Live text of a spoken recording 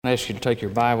I ask you to take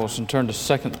your Bibles and turn to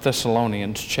 2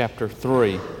 Thessalonians chapter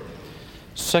 3.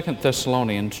 2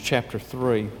 Thessalonians chapter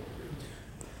 3.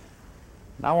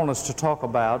 I want us to talk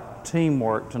about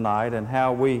teamwork tonight and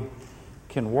how we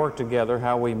can work together,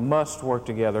 how we must work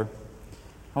together.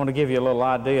 I want to give you a little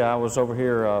idea. I was over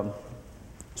here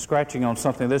scratching on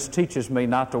something. This teaches me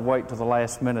not to wait till the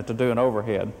last minute to do an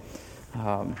overhead.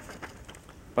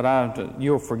 But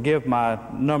you'll forgive my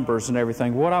numbers and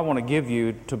everything. What I want to give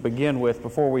you to begin with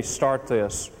before we start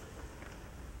this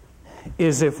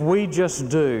is if we just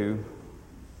do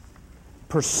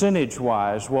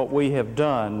percentage-wise what we have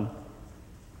done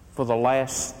for the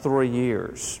last 3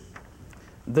 years.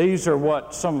 These are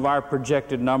what some of our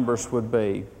projected numbers would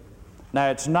be. Now,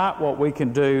 it's not what we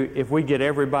can do if we get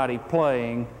everybody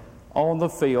playing on the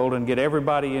field and get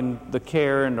everybody in the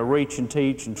care and the reach and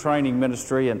teach and training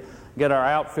ministry and get our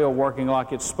outfield working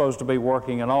like it's supposed to be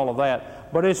working and all of that.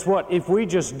 But it's what, if we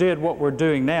just did what we're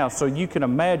doing now, so you can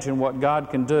imagine what God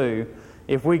can do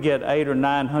if we get 800 or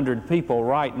 900 people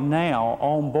right now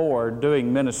on board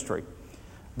doing ministry.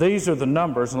 These are the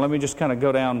numbers, and let me just kind of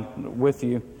go down with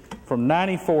you. From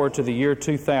 94 to the year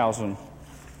 2000,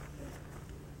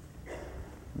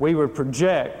 we would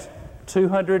project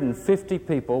 250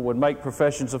 people would make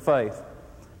professions of faith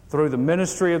through the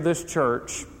ministry of this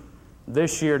church.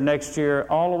 This year, next year,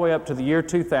 all the way up to the year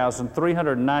 2000,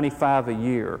 395 a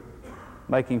year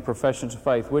making professions of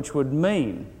faith, which would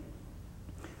mean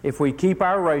if we keep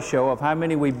our ratio of how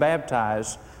many we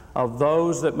baptize of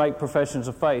those that make professions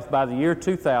of faith, by the year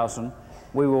 2000,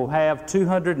 we will have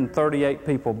 238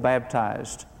 people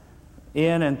baptized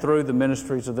in and through the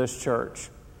ministries of this church.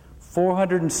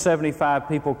 475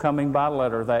 people coming by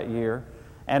letter that year,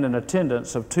 and an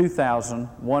attendance of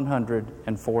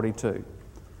 2,142.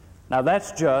 Now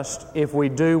that's just if we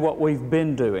do what we've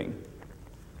been doing,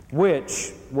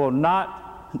 which will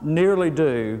not nearly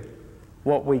do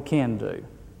what we can do. Amen.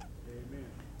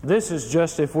 This is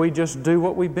just if we just do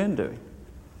what we've been doing.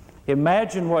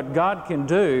 Imagine what God can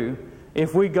do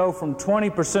if we go from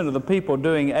 20% of the people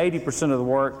doing 80% of the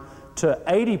work to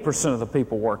 80% of the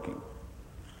people working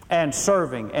and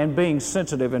serving and being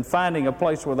sensitive and finding a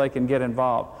place where they can get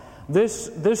involved.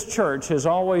 This church has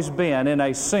always been, in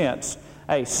a sense,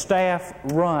 a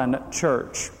staff-run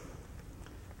church.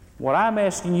 What I'm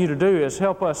asking you to do is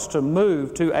help us to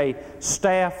move to a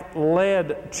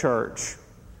staff-led church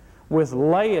with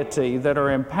laity that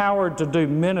are empowered to do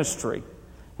ministry.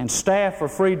 And staff are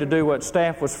free to do what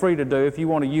staff was free to do, if you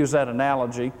want to use that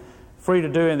analogy, free to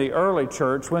do in the early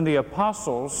church when the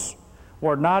apostles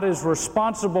were not as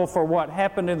responsible for what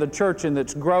happened in the church in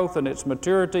its growth and its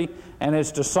maturity and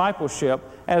its discipleship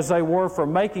as they were for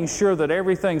making sure that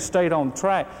everything stayed on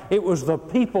track. It was the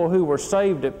people who were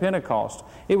saved at Pentecost.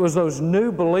 It was those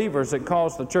new believers that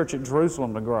caused the church at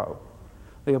Jerusalem to grow.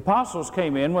 The apostles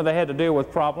came in when they had to deal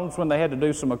with problems, when they had to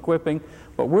do some equipping,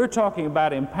 but we're talking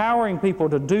about empowering people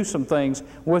to do some things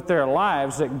with their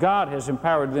lives that God has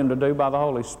empowered them to do by the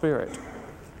Holy Spirit.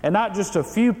 And not just a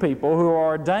few people who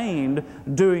are ordained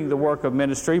doing the work of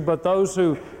ministry, but those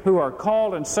who are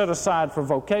called and set aside for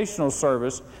vocational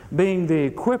service, being the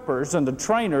equippers and the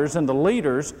trainers and the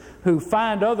leaders who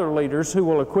find other leaders who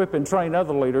will equip and train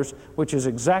other leaders, which is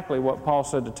exactly what Paul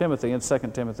said to Timothy in 2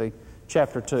 Timothy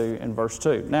chapter 2 and verse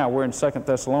 2. Now, we're in 2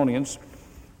 Thessalonians.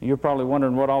 You're probably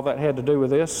wondering what all that had to do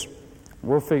with this.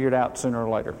 We'll figure it out sooner or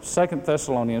later. 2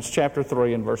 Thessalonians chapter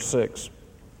 3 and verse 6.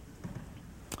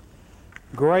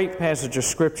 Great passage of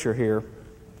Scripture here.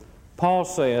 Paul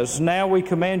says, "Now we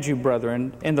command you,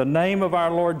 brethren, in the name of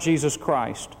our Lord Jesus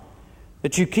Christ,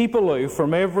 that you keep aloof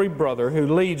from every brother who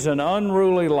leads an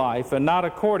unruly life and not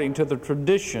according to the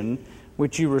tradition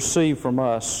which you receive from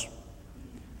us.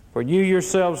 For you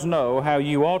yourselves know how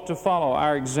you ought to follow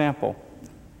our example,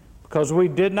 because we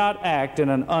did not act in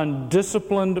an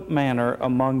undisciplined manner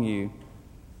among you.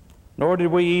 Nor did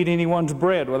we eat anyone's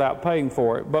bread without paying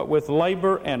for it, but with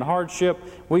labor and hardship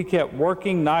we kept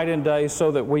working night and day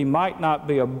so that we might not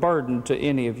be a burden to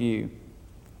any of you.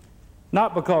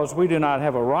 Not because we do not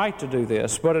have a right to do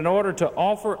this, but in order to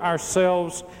offer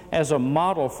ourselves as a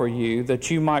model for you,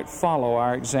 that you might follow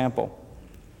our example.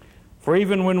 For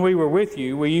even when we were with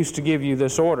you, we used to give you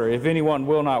this order: if anyone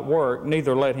will not work,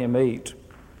 neither let him eat.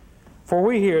 For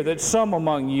we hear that some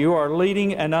among you are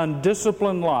leading an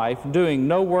undisciplined life, doing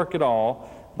no work at all,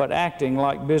 but acting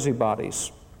like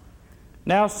busybodies.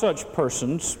 Now such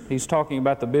persons," he's talking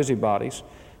about the busybodies,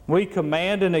 "we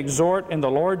command and exhort in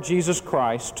the Lord Jesus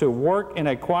Christ to work in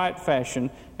a quiet fashion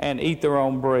and eat their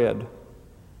own bread.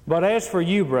 But as for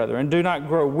you, brethren, do not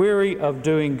grow weary of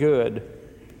doing good.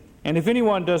 And if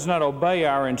anyone does not obey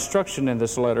our instruction in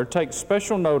this letter, take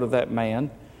special note of that man,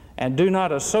 and do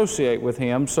not associate with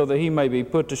him, so that he may be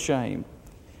put to shame.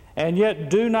 And yet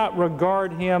do not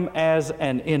regard him as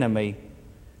an enemy,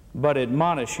 but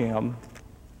admonish him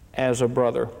as a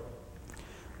brother.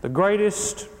 The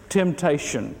greatest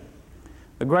temptation,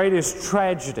 the greatest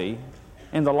tragedy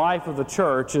in the life of the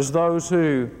church is those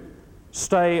who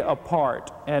stay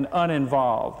apart and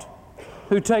uninvolved,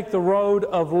 who take the road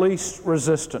of least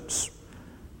resistance.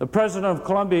 The president of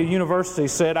Columbia University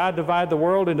said, "I divide the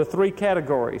world into three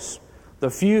categories: the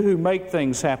few who make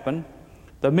things happen,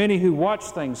 the many who watch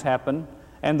things happen,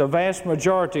 and the vast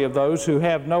majority of those who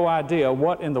have no idea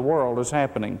what in the world is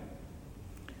happening."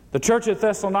 The church at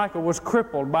Thessalonica was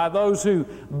crippled by those who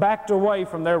backed away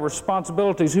from their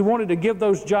responsibilities, who wanted to give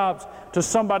those jobs to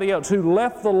somebody else, who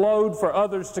left the load for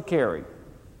others to carry.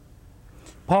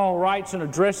 Paul writes and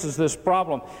addresses this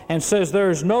problem and says there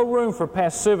is no room for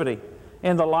passivity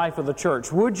in the life of the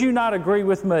church. Would you not agree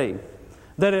with me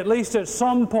that at least at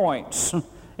some points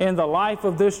in the life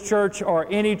of this church or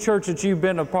any church that you've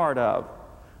been a part of,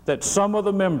 that some of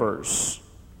the members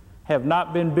have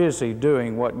not been busy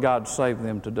doing what God saved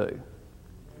them to do?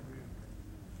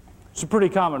 It's a pretty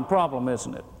common problem,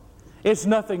 isn't it? It's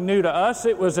nothing new to us.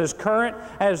 It was as current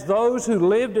as those who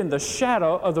lived in the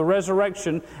shadow of the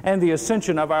resurrection and the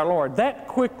ascension of our Lord. That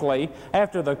quickly,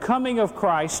 after the coming of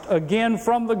Christ again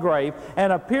from the grave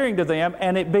and appearing to them,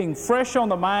 and it being fresh on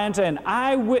the minds and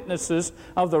eyewitnesses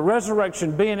of the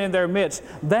resurrection being in their midst,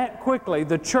 that quickly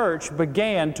the church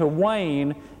began to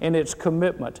wane in its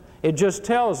commitment. It just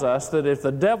tells us that if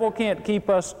the devil can't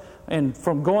keep us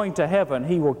from going to heaven,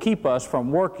 he will keep us from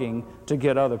working to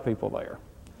get other people there.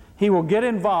 He will get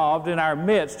involved in our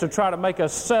midst to try to make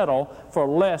us settle for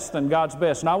less than God's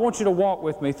best. And I want you to walk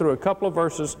with me through a couple of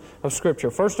verses of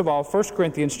Scripture. First of all, 1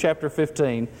 Corinthians chapter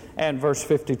 15 and verse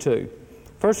 52.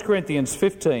 1 Corinthians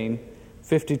 15,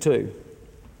 52.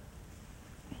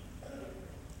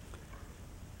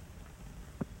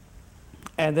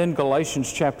 And then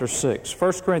Galatians chapter 6.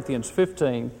 1 Corinthians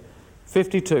 15,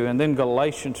 52, and then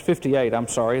Galatians 58, and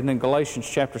then Galatians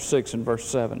chapter 6 and verse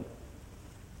 7.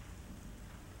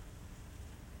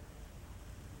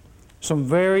 Some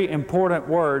very important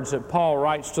words that Paul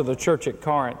writes to the church at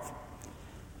Corinth.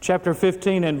 Chapter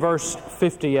 15 and verse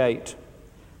 58.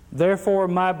 Therefore,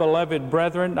 my beloved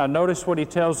brethren, now notice what he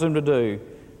tells them to do.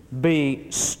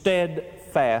 Be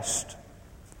steadfast,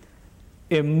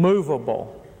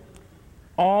 immovable,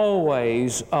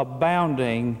 always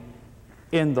abounding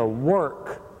in the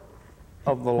work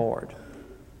of the Lord,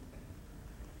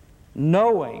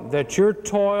 knowing that your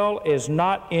toil is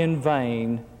not in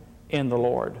vain in the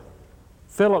Lord.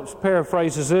 Phillips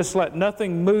paraphrases this, let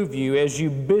nothing move you as you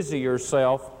busy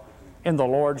yourself in the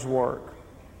Lord's work.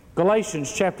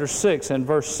 Galatians chapter 6 and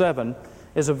verse 7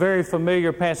 is a very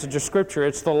familiar passage of Scripture.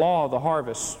 It's the law of the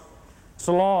harvest. It's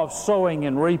the law of sowing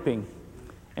and reaping.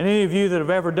 And any of you that have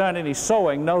ever done any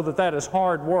sowing know that that is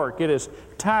hard work. It is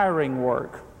tiring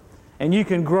work. And you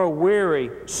can grow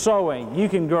weary sowing. You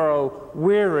can grow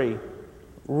weary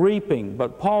reaping.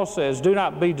 But Paul says, do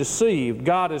not be deceived.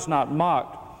 God is not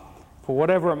mocked. For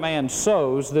whatever a man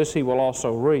sows, this he will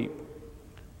also reap.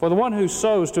 For the one who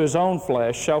sows to his own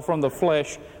flesh shall from the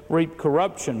flesh reap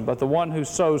corruption, but the one who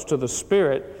sows to the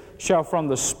Spirit shall from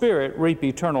the Spirit reap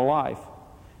eternal life.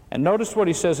 And notice what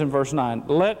he says in verse 9,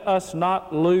 let us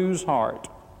not lose heart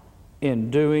in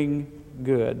doing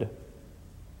good,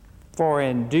 for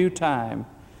in due time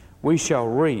we shall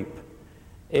reap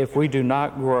if we do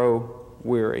not grow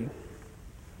weary.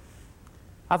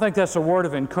 I think that's a word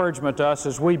of encouragement to us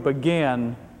as we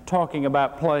begin talking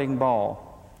about playing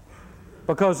ball,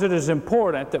 because it is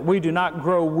important that we do not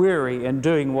grow weary in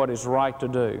doing what is right to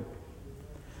do,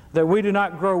 that we do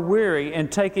not grow weary in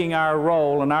taking our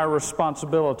role and our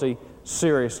responsibility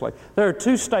seriously. There are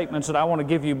two statements that I want to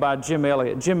give you by Jim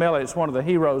Elliot. Jim Elliot's one of the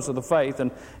heroes of the faith,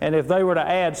 and if they were to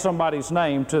add somebody's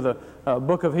name to the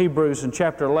book of Hebrews in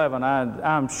chapter 11,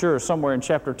 I'm sure somewhere in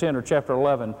chapter 10 or chapter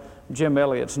 11, Jim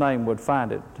Elliot's name would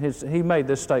find it. He made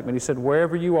this statement. He said,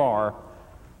 wherever you are,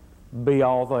 be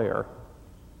all there.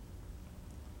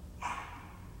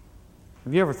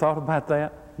 Have you ever thought about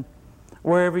that?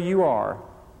 Wherever you are,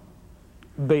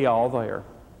 be all there.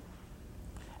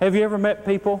 Have you ever met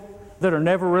people that are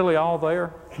never really all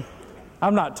there?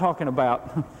 I'm not talking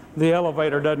about the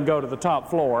elevator doesn't go to the top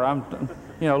floor.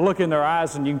 Look in their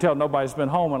eyes and you can tell nobody's been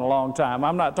home in a long time.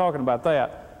 I'm not talking about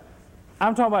that.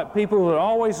 I'm talking about people who are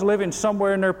always living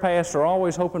somewhere in their past or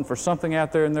always hoping for something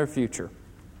out there in their future.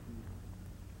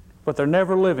 But they're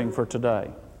never living for today.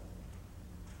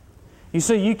 You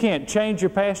see, you can't change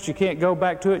your past, you can't go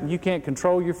back to it, and you can't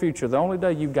control your future. The only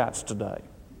day you've got's today.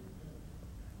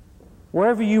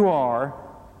 Wherever you are,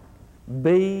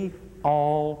 Be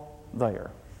all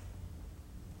there.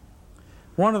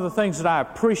 One of the things that I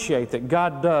appreciate that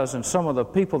God does in some of the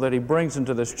people that He brings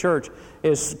into this church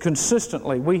is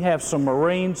consistently, we have some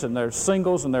Marines and they're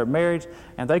singles and they're married,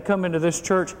 and they come into this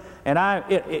church, and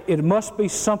it must be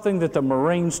something that the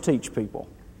Marines teach people.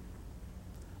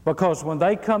 Because when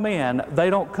they come in, they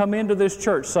don't come into this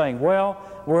church saying, well,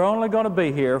 we're only going to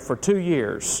be here for 2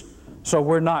 years, so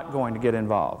we're not going to get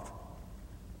involved.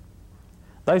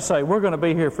 They say, we're going to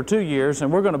be here for 2 years,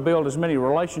 and we're going to build as many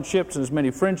relationships and as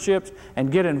many friendships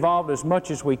and get involved as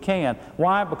much as we can.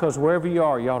 Why? Because wherever you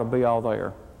are, you ought to be all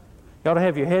there. You ought to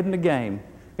have your head in the game.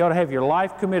 You ought to have your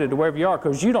life committed to wherever you are,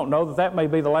 because you don't know that that may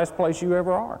be the last place you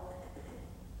ever are.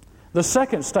 The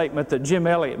second statement that Jim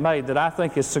Elliot made that I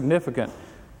think is significant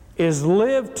is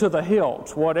live to the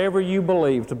hilt whatever you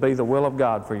believe to be the will of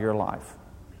God for your life.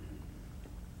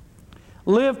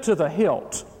 Live to the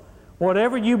hilt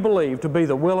whatever you believe to be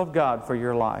the will of God for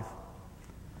your life.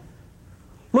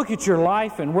 Look at your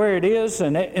life and where it is,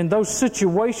 and in those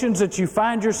situations that you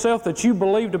find yourself that you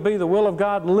believe to be the will of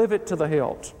God, live it to the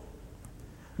hilt.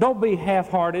 Don't be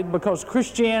half-hearted, because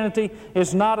Christianity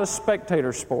is not a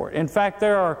spectator sport. In fact,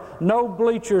 there are no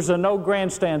bleachers and no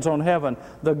grandstands on heaven.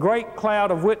 The great cloud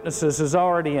of witnesses is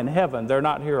already in heaven. They're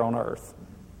not here on earth.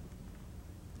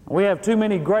 We have too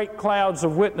many great clouds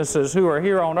of witnesses who are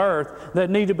here on earth that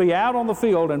need to be out on the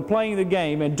field and playing the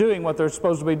game and doing what they're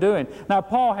supposed to be doing. Now,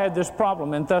 Paul had this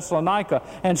problem in Thessalonica,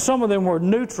 and some of them were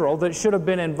neutral that should have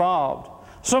been involved.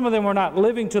 Some of them were not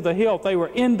living to the hilt. They were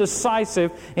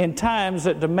indecisive in times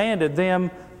that demanded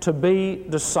them to be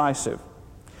decisive.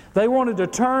 They wanted to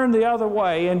turn the other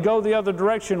way and go the other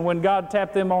direction when God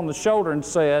tapped them on the shoulder and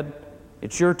said,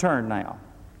 it's your turn now.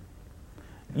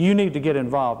 You need to get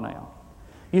involved now.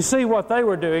 You see, what they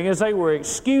were doing is they were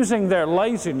excusing their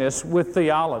laziness with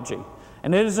theology.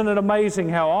 And isn't it amazing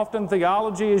how often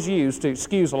theology is used to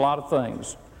excuse a lot of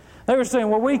things? They were saying,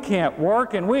 well, we can't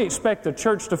work, and we expect the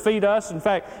church to feed us. In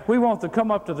fact, we want to come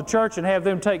up to the church and have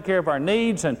them take care of our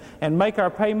needs and make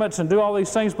our payments and do all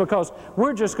these things, because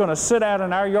we're just going to sit out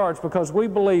in our yards because we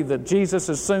believe that Jesus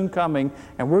is soon coming,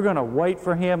 and we're going to wait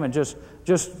for Him and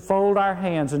just fold our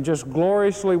hands and just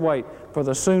gloriously wait for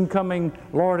the soon coming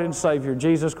Lord and Savior,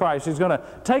 Jesus Christ. He's going to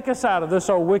take us out of this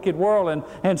old wicked world,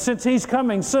 and since He's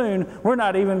coming soon, we're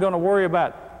not even going to worry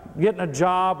about getting a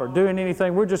job or doing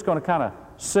anything. We're just going to kind of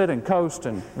sit and coast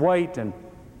and wait, and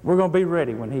we're going to be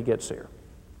ready when He gets here.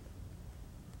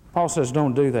 Paul says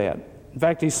don't do that. In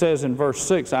fact, he says in verse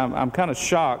 6, I'm kind of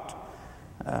shocked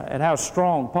at how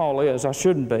strong Paul is. I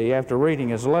shouldn't be after reading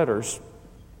his letters.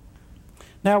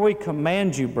 Now we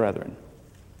command you, brethren.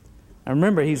 And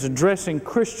remember, he's addressing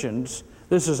Christians.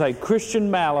 This is a Christian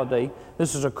malady.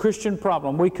 This is a Christian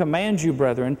problem. We command you,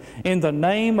 brethren, in the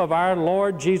name of our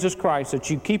Lord Jesus Christ, that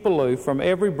you keep aloof from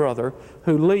every brother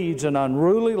who leads an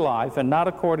unruly life and not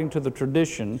according to the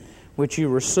tradition which you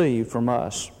received from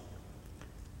us.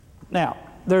 Now,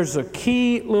 there's a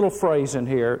key little phrase in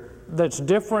here that's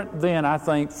different than, I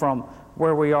think, from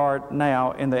where we are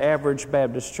now in the average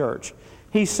Baptist church.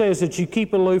 He says that you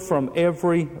keep aloof from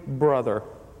every brother.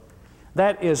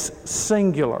 That is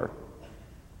singular.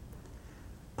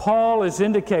 Paul is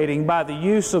indicating by the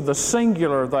use of the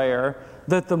singular there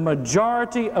that the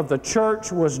majority of the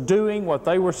church was doing what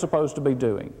they were supposed to be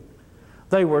doing.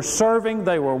 They were serving,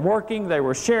 they were working, they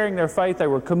were sharing their faith, they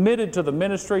were committed to the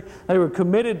ministry, they were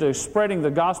committed to spreading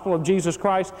the gospel of Jesus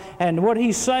Christ. And what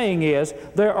he's saying is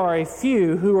there are a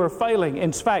few who are failing.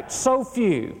 In fact, so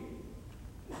few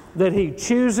that he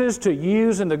chooses to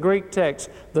use in the Greek text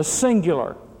the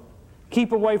singular.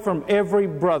 Keep away from every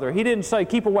brother. He didn't say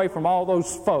keep away from all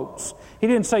those folks. He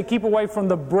didn't say keep away from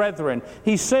the brethren.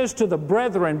 He says to the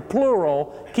brethren,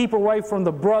 plural, keep away from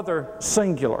the brother,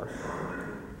 singular.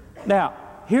 Now,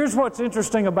 here's what's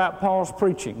interesting about Paul's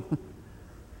preaching.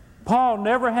 Paul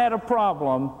never had a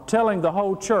problem telling the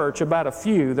whole church about a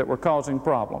few that were causing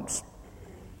problems.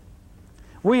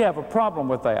 We have a problem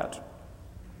with that.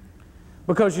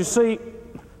 Because you see,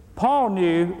 Paul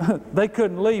knew they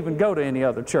couldn't leave and go to any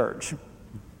other church.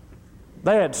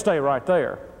 They had to stay right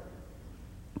there.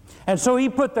 And so he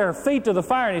put their feet to the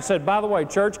fire and he said, by the way,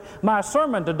 church, my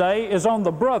sermon today is on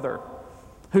the brother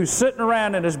who's sitting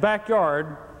around in his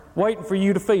backyard waiting for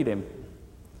you to feed him.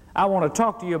 I want to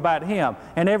talk to you about him.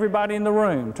 And everybody in the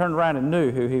room turned around and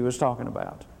knew who he was talking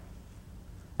about.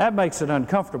 That makes it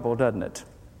uncomfortable, doesn't it?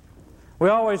 We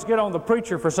always get on the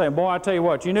preacher for saying, boy, I tell you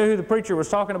what, you knew who the preacher was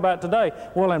talking about today?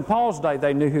 Well, in Paul's day,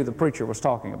 they knew who the preacher was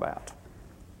talking about.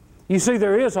 You see,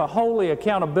 there is a holy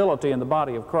accountability in the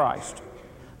body of Christ.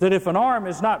 That if an arm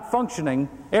is not functioning,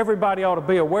 everybody ought to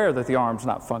be aware that the arm's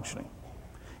not functioning.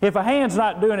 If a hand's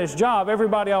not doing its job,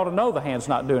 everybody ought to know the hand's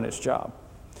not doing its job.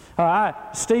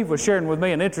 Steve was sharing with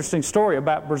me an interesting story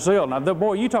about Brazil. Now,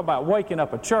 boy, you talk about waking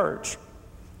up a church.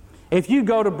 If you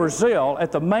go to Brazil,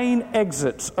 at the main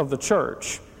exits of the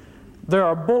church, there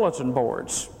are bulletin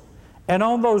boards. And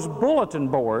on those bulletin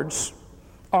boards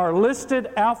are listed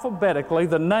alphabetically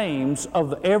the names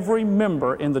of every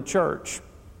member in the church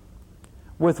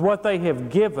with what they have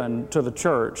given to the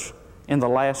church in the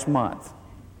last month.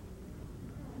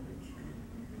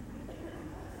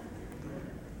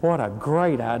 What a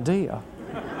great idea.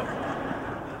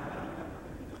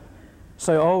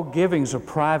 Say, oh, giving's a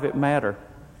private matter.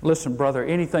 Listen, brother,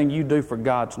 anything you do for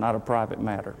God's not a private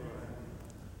matter.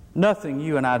 Nothing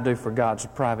you and I do for God's a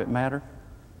private matter.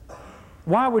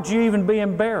 Why would you even be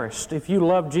embarrassed if you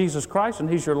love Jesus Christ and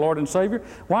He's your Lord and Savior?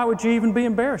 Why would you even be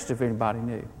embarrassed if anybody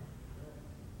knew?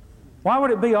 Why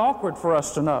would it be awkward for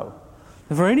us to know?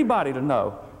 For anybody to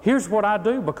know? Here's what I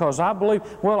do because I believe,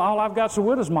 well, all I've got's a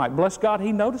widow's mite. Bless God,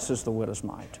 He notices the widow's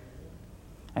mite.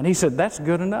 And He said, that's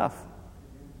good enough.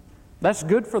 That's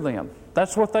good for them.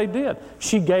 That's what they did.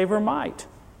 She gave her mite.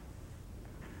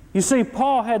 You see,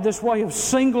 Paul had this way of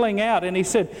singling out, and he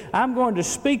said, I'm going to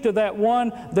speak to that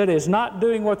one that is not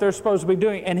doing what they're supposed to be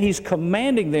doing. And he's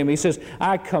commanding them. He says,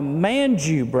 I command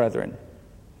you, brethren.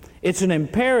 It's an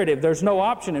imperative. There's no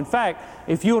option. In fact,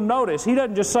 if you'll notice, he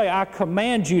doesn't just say, I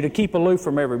command you to keep aloof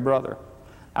from every brother.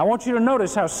 I want you to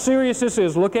notice how serious this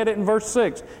is. Look at it in verse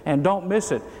 6 and don't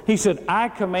miss it. He said, I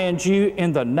command you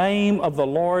in the name of the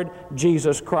Lord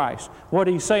Jesus Christ. What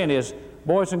he's saying is,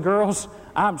 boys and girls,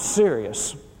 I'm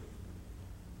serious.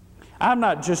 I'm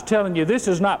not just telling you, this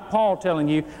is not Paul telling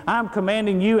you, I'm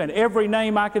commanding you in every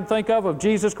name I can think of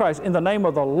Jesus Christ, in the name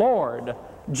of the Lord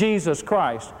Jesus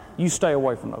Christ. You stay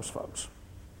away from those folks.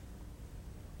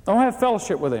 Don't have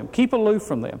fellowship with them. Keep aloof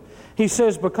from them. He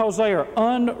says, because they are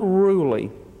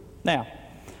unruly. Now,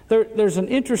 there's an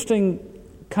interesting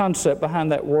concept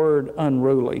behind that word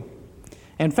unruly.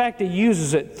 In fact, he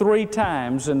uses it 3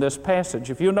 times in this passage.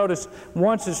 If you'll notice,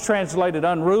 once it's translated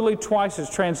unruly, twice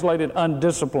it's translated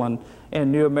undisciplined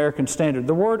in New American Standard.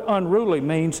 The word unruly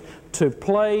means to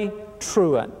play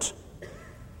truant.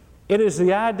 It is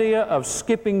the idea of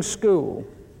skipping school,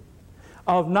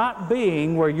 of not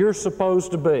being where you're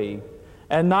supposed to be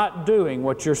and not doing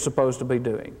what you're supposed to be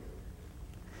doing.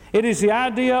 It is the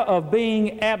idea of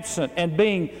being absent and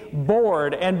being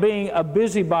bored and being a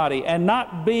busybody and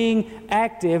not being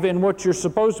active in what you're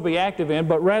supposed to be active in,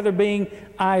 but rather being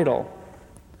idle.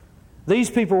 These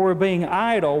people were being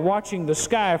idle, watching the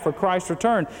sky for Christ's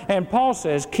return. And Paul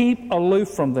says, keep aloof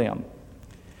from them.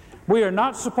 We are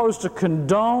not supposed to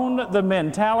condone the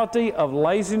mentality of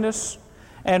laziness,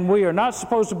 and we are not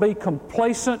supposed to be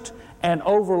complacent and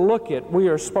overlook it. We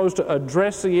are supposed to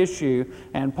address the issue,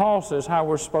 and Paul says how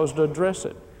we're supposed to address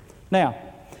it. Now,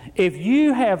 if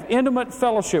you have intimate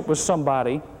fellowship with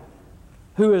somebody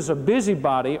who is a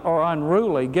busybody or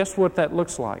unruly, guess what that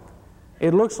looks like?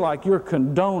 It looks like you're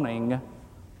condoning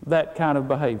that kind of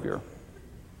behavior.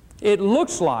 It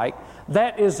looks like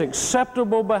that is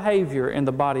acceptable behavior in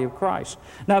the body of Christ.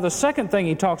 Now, the second thing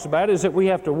he talks about is that we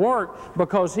have to work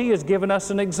because he has given us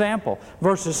an example.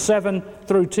 Verses 7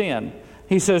 through 10.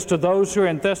 He says, to those who are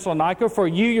in Thessalonica, for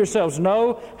you yourselves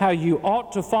know how you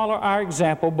ought to follow our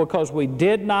example, because we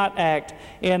did not act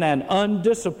in an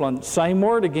undisciplined, same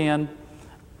word again,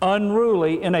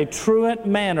 unruly, in a truant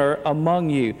manner among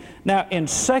you. Now, in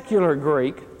secular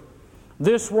Greek,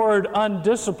 this word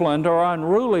undisciplined or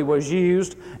unruly was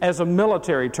used as a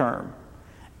military term,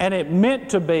 and it meant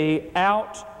to be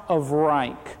out of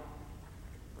rank.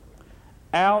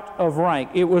 Out of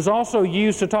rank. It was also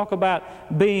used to talk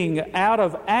about being out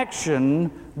of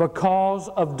action because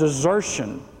of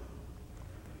desertion.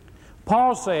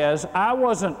 Paul says, I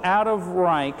wasn't out of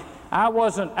rank. I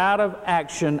wasn't out of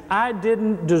action. I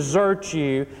didn't desert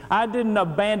you. I didn't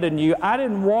abandon you. I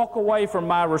didn't walk away from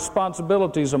my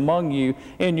responsibilities among you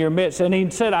in your midst. And he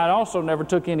said, I also never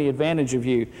took any advantage of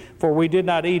you, for we did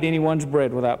not eat anyone's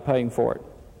bread without paying for it.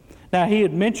 Now, he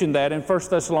had mentioned that in 1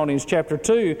 Thessalonians chapter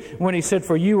 2 when he said,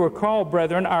 for you were called,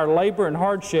 brethren, our labor and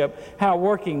hardship, how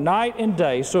working night and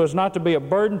day so as not to be a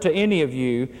burden to any of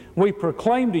you, we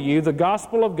proclaim to you the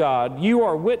gospel of God. You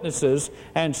are witnesses,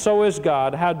 and so is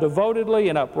God, how devotedly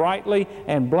and uprightly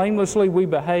and blamelessly we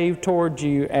behave toward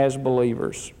you as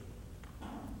believers.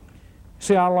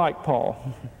 See, I like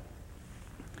Paul,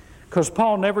 because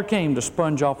Paul never came to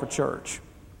sponge off a church.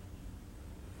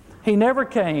 He never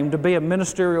came to be a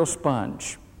ministerial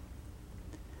sponge.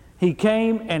 He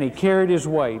came and he carried his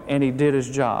weight and he did his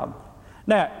job.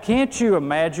 Now, can't you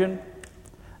imagine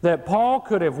that Paul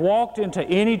could have walked into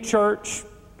any church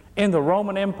in the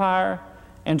Roman Empire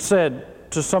and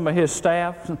said to some of his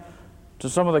staff, to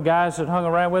some of the guys that hung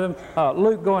around with him,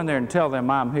 Luke, go in there and tell them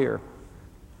I'm here.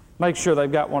 Make sure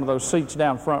they've got one of those seats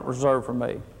down front reserved for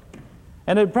me.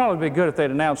 And it'd probably be good if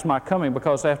they'd announced my coming,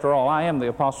 because after all, I am the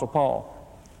Apostle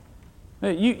Paul.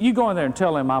 You go in there and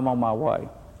tell them I'm on my way.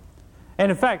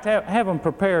 And in fact, have them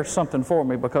prepare something for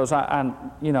me, because I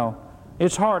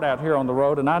it's hard out here on the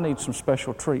road and I need some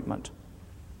special treatment.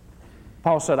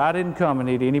 Paul said, I didn't come and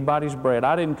eat anybody's bread.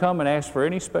 I didn't come and ask for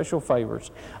any special favors.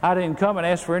 I didn't come and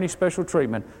ask for any special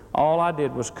treatment. All I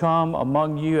did was come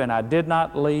among you, and I did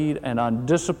not lead an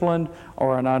undisciplined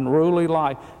or an unruly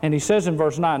life. And he says in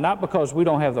verse 9, not because we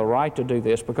don't have the right to do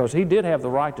this, because he did have the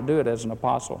right to do it as an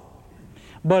apostle,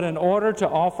 but in order to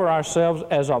offer ourselves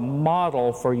as a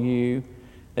model for you,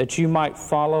 that you might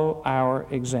follow our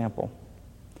example.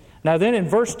 Now then in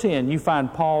verse 10, you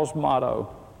find Paul's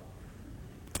motto.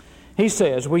 He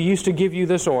says, we used to give you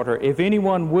this order, if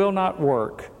anyone will not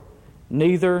work,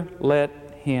 neither let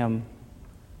him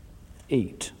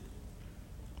eat.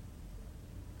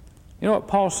 You know what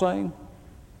Paul's saying?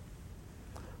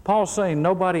 Paul's saying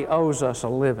nobody owes us a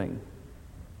living.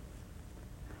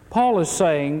 Paul is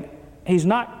saying he's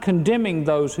not condemning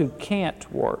those who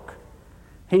can't work.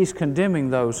 He's condemning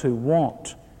those who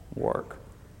won't work,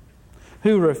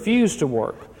 who refuse to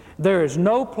work. There is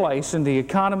no place in the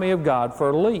economy of God for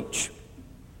a leech.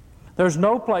 There's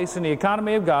no place in the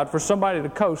economy of God for somebody to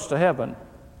coast to heaven.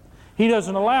 He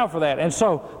doesn't allow for that. And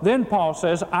so then Paul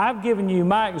says, I've given you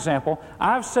my example.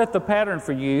 I've set the pattern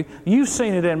for you. You've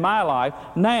seen it in my life.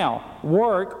 Now,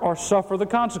 work or suffer the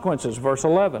consequences. Verse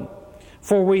 11.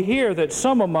 For we hear that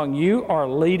some among you are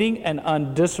leading an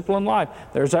undisciplined life.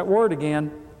 There's that word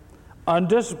again.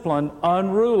 Undisciplined,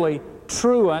 unruly,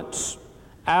 truants,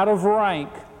 out of rank,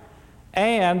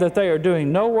 and that they are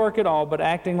doing no work at all but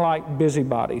acting like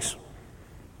busybodies.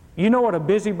 You know what a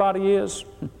busybody is?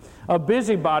 A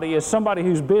busybody is somebody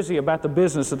who's busy about the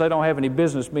business that they don't have any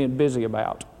business being busy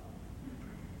about.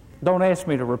 Don't ask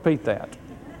me to repeat that.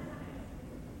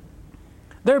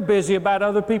 They're busy about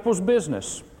other people's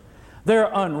business.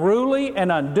 They're unruly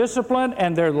and undisciplined,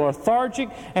 and they're lethargic,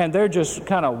 and they're just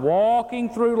kind of walking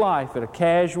through life at a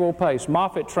casual pace.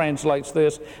 Moffat translates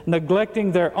this,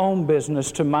 neglecting their own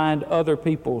business to mind other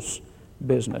people's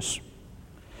business.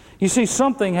 You see,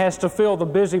 something has to fill the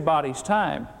busybody's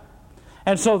time.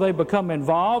 And so they become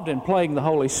involved in playing the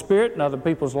Holy Spirit in other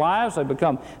people's lives. They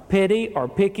become petty or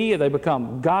picky. They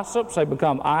become gossips. They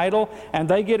become idle. And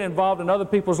they get involved in other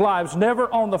people's lives,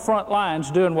 never on the front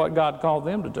lines doing what God called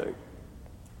them to do.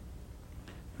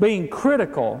 Being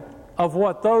critical of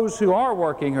what those who are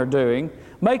working are doing,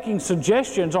 making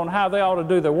suggestions on how they ought to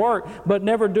do their work, but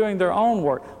never doing their own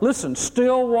work. Listen,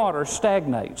 still water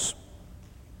stagnates.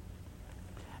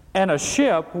 And a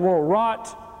ship will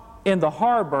rot in the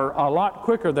harbor a lot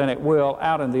quicker than it will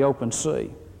out in the open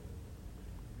sea.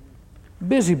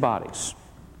 Busybodies.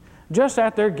 Just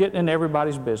out there getting in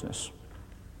everybody's business.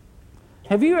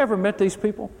 Have you ever met these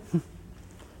people?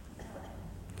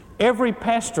 Every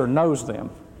pastor knows them.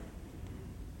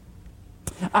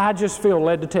 I just feel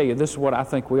led to tell you this is what I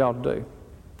think we ought to do.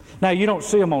 Now, you don't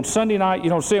see them on Sunday night, you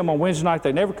don't see them on Wednesday night,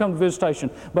 they never come to visitation,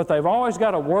 but they've always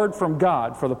got a word from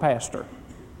God for the pastor.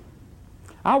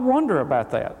 I wonder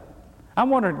about that. I'm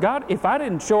wondering, God, if I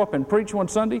didn't show up and preach one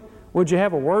Sunday, would you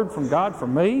have a word from God for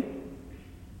me?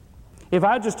 If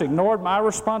I just ignored my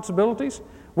responsibilities,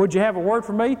 would you have a word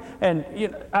for me? And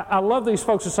I love these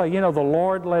folks that say, the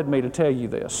Lord led me to tell you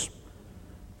this.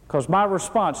 Because my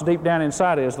response deep down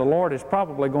inside is, the Lord is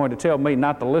probably going to tell me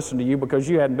not to listen to you because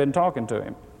you hadn't been talking to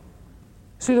Him.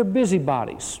 See, they're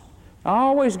busybodies.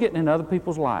 Always getting in other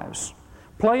people's lives.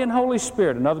 Playing Holy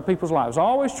Spirit in other people's lives.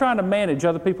 Always trying to manage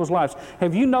other people's lives.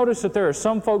 Have you noticed that there are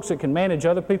some folks that can manage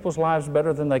other people's lives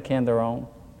better than they can their own?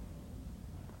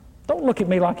 Don't look at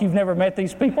me like you've never met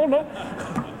these people. No.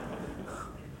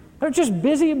 They're just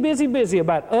busy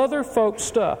about other folks'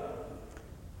 stuff.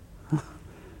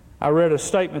 I read a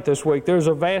statement this week. There's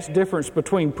a vast difference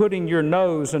between putting your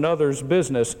nose in others'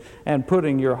 business and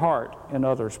putting your heart in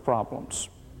others' problems.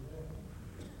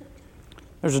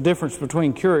 There's a difference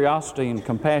between curiosity and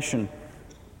compassion.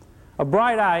 A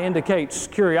bright eye indicates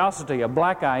curiosity. A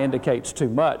black eye indicates too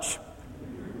much.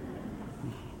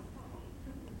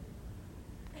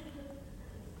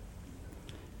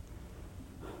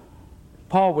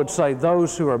 Paul would say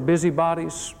those who are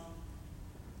busybodies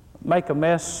make a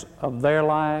mess of their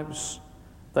lives,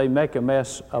 they make a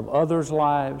mess of others'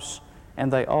 lives,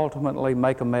 and they ultimately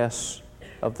make a mess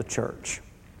of the church.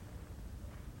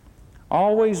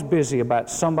 Always busy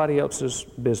about somebody else's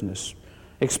business,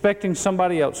 expecting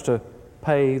somebody else to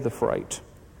pay the freight.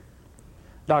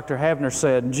 Dr. Havner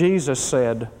said, Jesus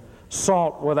said,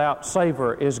 salt without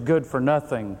savor is good for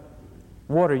nothing.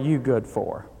 What are you good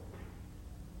for?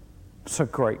 It's a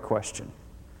great question.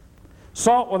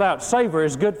 Salt without savor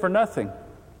is good for nothing.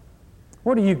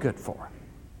 What are you good for?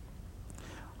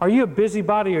 Are you a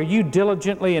busybody? Are you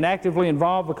diligently and actively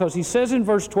involved? Because he says in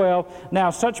verse 12,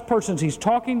 now such persons, he's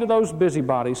talking to those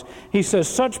busybodies, he says,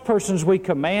 such persons we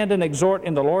command and exhort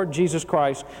in the Lord Jesus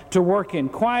Christ to work in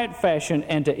quiet fashion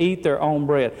and to eat their own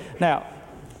bread. Now,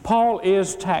 Paul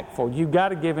is tactful. You've got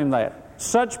to give him that.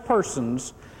 Such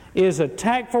persons is a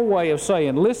tactful way of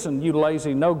saying, listen, you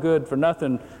lazy, no good for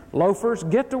nothing loafers,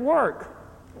 get to work.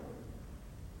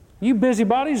 You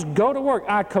busybodies, go to work.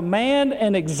 I command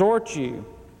and exhort you.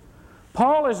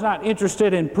 Paul is not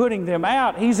interested in putting them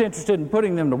out. He's interested in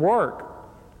putting them to work.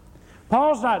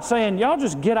 Paul's not saying, y'all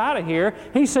just get out of here.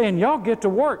 He's saying, y'all get to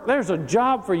work. There's a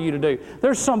job for you to do.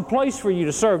 There's some place for you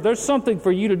to serve. There's something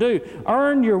for you to do.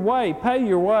 Earn your way. Pay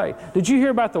your way. Did you hear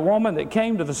about the woman that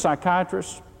came to the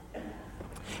psychiatrist?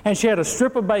 And she had a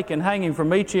strip of bacon hanging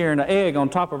from each ear and an egg on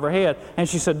top of her head. And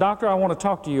she said, Doctor, I want to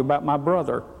talk to you about my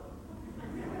brother.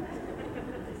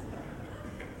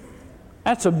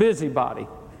 That's a busybody.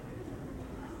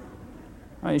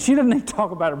 I mean, she doesn't need to talk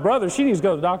about her brother. She needs to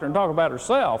go to the doctor and talk about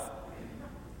herself.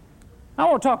 I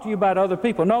want to talk to you about other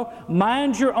people. No,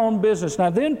 mind your own business.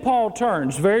 Now then Paul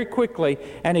turns very quickly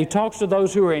and he talks to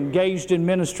those who are engaged in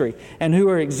ministry and who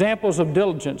are examples of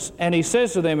diligence. And he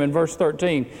says to them in verse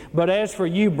 13, but as for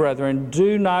you, brethren,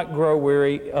 do not grow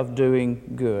weary of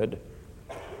doing good.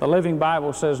 The Living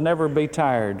Bible says, never be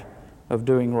tired of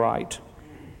doing right.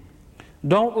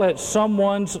 Don't let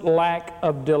someone's lack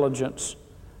of diligence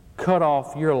cut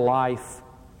off your life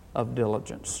of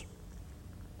diligence.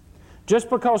 Just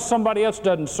because somebody else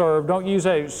doesn't serve, don't use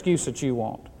that excuse that you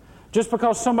want. Just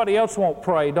because somebody else won't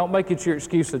pray, don't make it your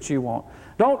excuse that you want.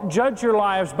 Don't judge your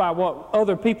lives by what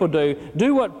other people do.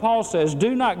 Do what Paul says.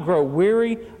 Do not grow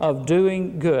weary of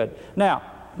doing good. Now,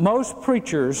 most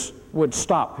preachers would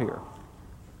stop here.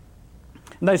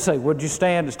 And they say, would you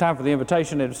stand? It's time for the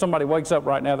invitation. And if somebody wakes up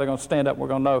right now, they're going to stand up and we're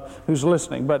going to know who's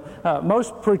listening. But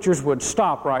most preachers would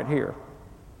stop right here.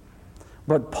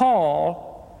 But Paul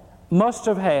must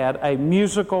have had a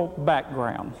musical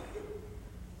background.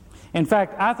 In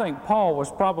fact, I think Paul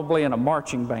was probably in a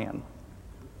marching band.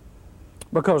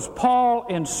 Because Paul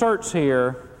inserts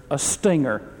here a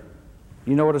stinger.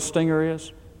 You know what a stinger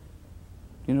is?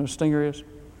 You know what a stinger is?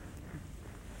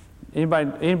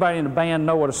 Anybody in the band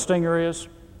know what a stinger is?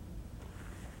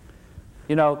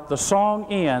 You know, the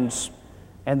song ends,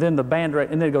 and then the band,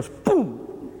 and then it goes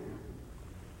boom,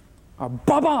 or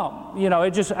ba-bum. You know,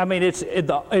 it just, I mean,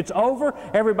 it's over.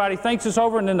 Everybody thinks it's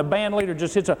over, and then the band leader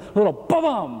just hits a little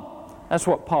ba-bum. That's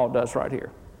what Paul does right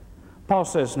here. Paul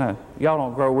says, no, y'all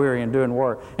don't grow weary in doing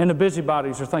work. And the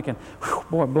busybodies are thinking,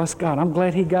 boy, bless God, I'm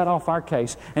glad he got off our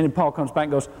case. And then Paul comes back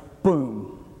and goes,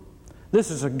 boom.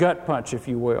 This is a gut punch, if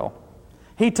you will.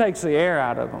 He takes the air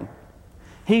out of them.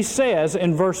 He says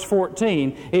in verse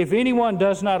 14, if anyone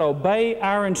does not obey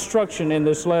our instruction in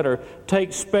this letter,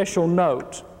 take special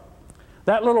note.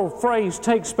 That little phrase,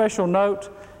 take special note,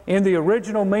 in the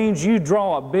original means you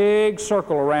draw a big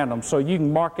circle around them so you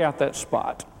can mark out that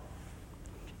spot.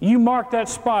 You mark that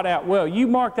spot out well. You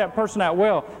mark that person out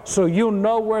well so you'll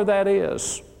know where that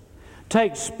is.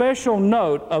 Take special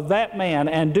note of that man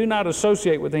and do not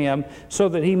associate with him so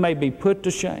that he may be put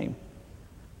to shame.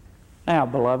 Now,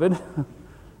 beloved,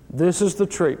 this is the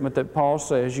treatment that Paul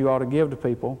says you ought to give to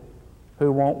people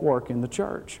who won't work in the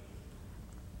church.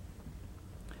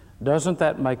 Doesn't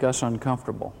that make us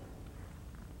uncomfortable?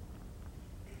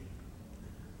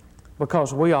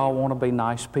 Because we all want to be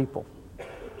nice people.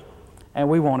 And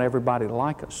we want everybody to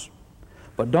like us.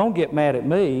 But don't get mad at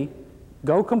me.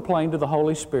 Go complain to the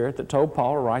Holy Spirit that told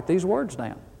Paul to write these words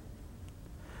down.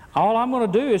 All I'm going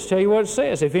to do is tell you what it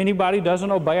says. If anybody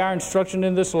doesn't obey our instruction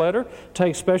in this letter,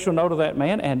 take special note of that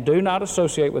man and do not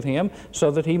associate with him so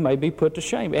that he may be put to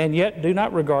shame. And yet do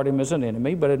not regard him as an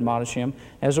enemy, but admonish him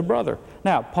as a brother.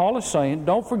 Now, Paul is saying,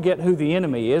 don't forget who the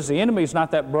enemy is. The enemy is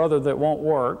not that brother that won't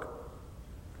work.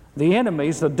 The enemy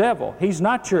is the devil. He's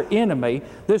not your enemy.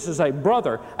 This is a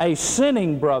brother, a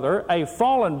sinning brother, a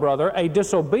fallen brother, a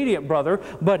disobedient brother,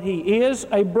 but he is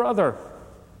a brother.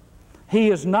 He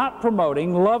is not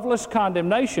promoting loveless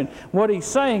condemnation. What he's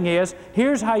saying is,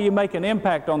 here's how you make an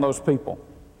impact on those people.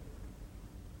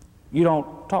 You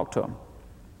don't talk to them.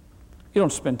 You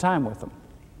don't spend time with them.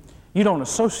 You don't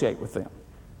associate with them.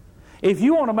 If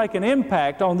you want to make an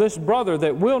impact on this brother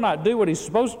that will not do what he's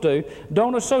supposed to do,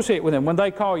 don't associate with him. When they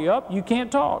call you up, you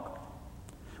can't talk.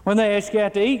 When they ask you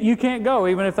out to eat, you can't go,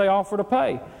 even if they offer to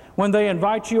pay. When they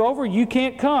invite you over, you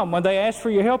can't come. When they ask for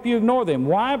your help, you ignore them.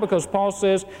 Why? Because Paul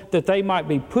says that they might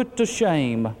be put to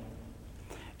shame.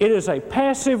 It is a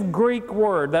passive Greek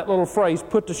word, that little phrase,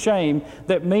 put to shame,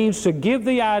 that means to give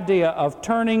the idea of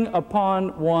turning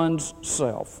upon one's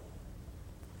self.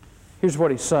 Here's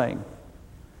what he's saying.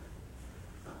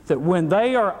 That when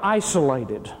they are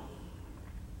isolated,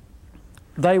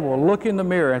 they will look in the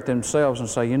mirror at themselves and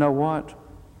say, you know what?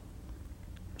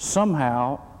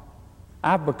 Somehow,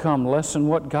 I've become less than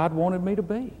what God wanted me to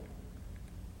be.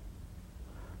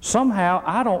 Somehow,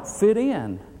 I don't fit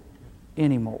in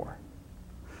anymore.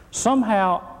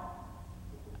 Somehow,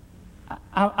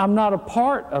 I'm not a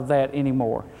part of that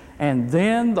anymore. And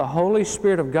then the Holy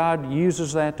Spirit of God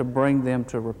uses that to bring them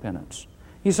to repentance.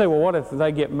 You say, well, what if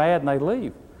they get mad and they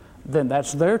leave? Then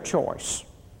that's their choice.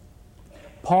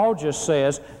 Paul just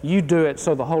says, you do it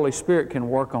so the Holy Spirit can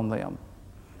work on them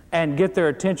and get their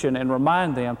attention and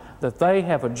remind them that they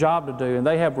have a job to do and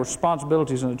they have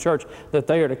responsibilities in the church that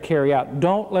they are to carry out.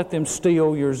 Don't let them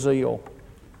steal your zeal.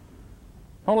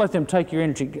 Don't let them take your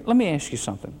energy. Let me ask you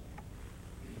something.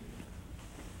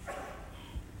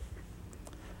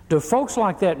 Do folks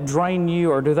like that drain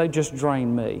you, or do they just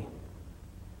drain me?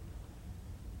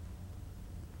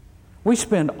 We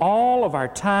spend all of our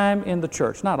time in the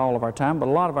church, not all of our time, but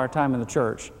a lot of our time in the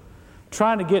church,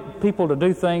 trying to get people to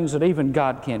do things that even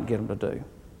God can't get them to do.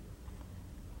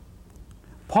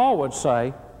 Paul would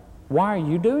say, why are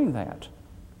you doing that?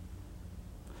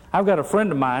 I've got a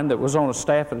friend of mine that was on a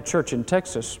staff at a church in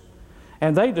Texas,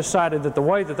 and they decided that the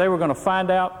way that they were going to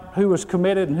find out who was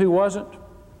committed and who wasn't,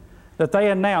 that they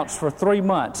announced for 3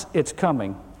 months, it's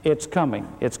coming, it's coming,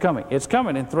 it's coming, it's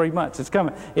coming in 3 months, it's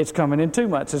coming in 2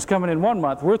 months, it's coming in 1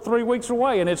 month, we're 3 weeks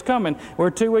away and it's coming, we're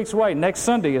 2 weeks away, next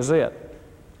Sunday is it.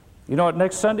 You know what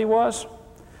next Sunday was?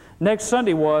 Next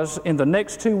Sunday was, in the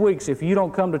next 2 weeks, if you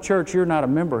don't come to church, you're not a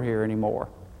member here anymore.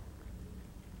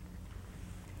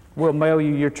 We'll mail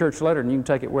you your church letter and you can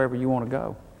take it wherever you want to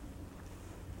go.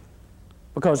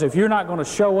 Because if you're not going to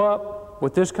show up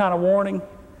with this kind of warning,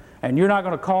 and you're not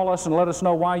going to call us and let us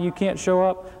know why you can't show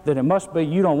up, then it must be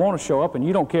you don't want to show up and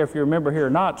you don't care if you're a member here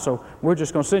or not, so we're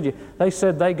just going to send you. They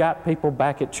said they got people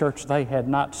back at church they had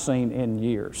not seen in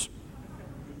years.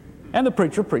 And the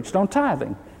preacher preached on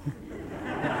tithing.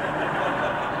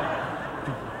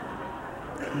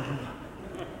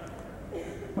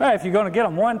 Well, if you're going to get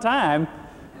them one time,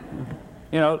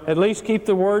 you know, at least keep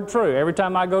the word true. Every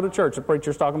time I go to church, the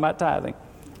preacher's talking about tithing.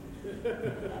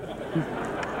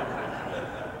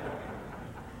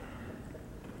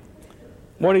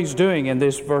 What he's doing in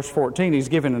this verse 14, he's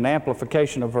giving an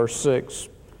amplification of verse 6.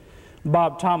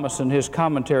 Bob Thomas, in his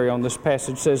commentary on this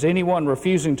passage, says, anyone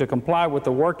refusing to comply with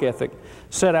the work ethic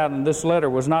set out in this letter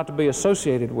was not to be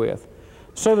associated with,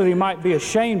 so that he might be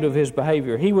ashamed of his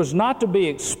behavior. He was not to be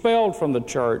expelled from the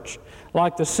church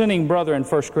like the sinning brother in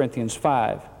 1 Corinthians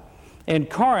 5. In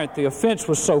Corinth, the offense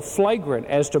was so flagrant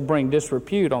as to bring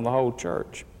disrepute on the whole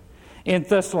church. In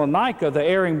Thessalonica, the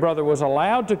erring brother was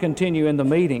allowed to continue in the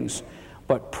meetings,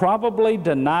 but probably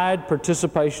denied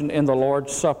participation in the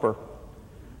Lord's Supper.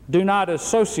 Do not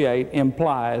associate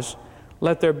implies,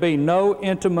 let there be no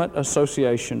intimate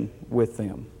association with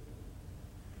them.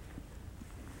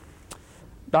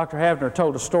 Dr. Havner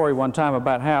told a story one time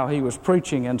about how he was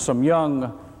preaching and some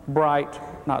young, bright,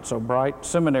 not so bright,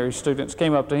 seminary students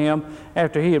came up to him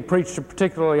after he had preached a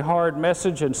particularly hard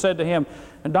message and said to him,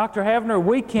 Dr. Havner,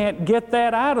 we can't get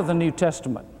that out of the New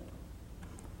Testament.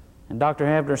 And Dr.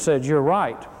 Havner said, you're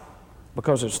right,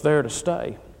 because it's there to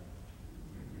stay.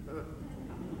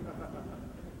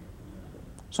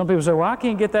 Some people say, well, I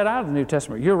can't get that out of the New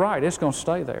Testament. You're right, it's going to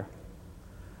stay there.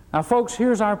 Now, folks,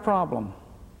 here's our problem.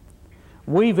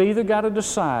 We've either got to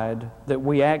decide that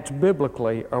we act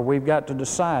biblically, or we've got to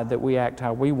decide that we act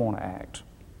how we want to act.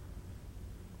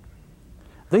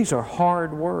 These are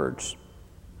hard words.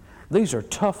 These are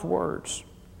tough words.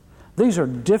 These are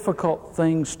difficult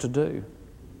things to do.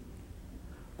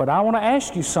 But I want to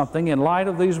ask you something in light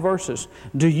of these verses.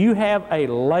 Do you have a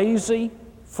lazy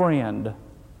friend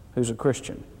who's a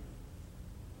Christian?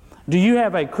 Do you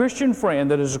have a Christian friend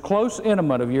that is a close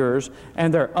intimate of yours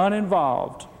and they're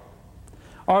uninvolved?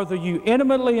 Are you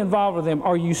intimately involved with them?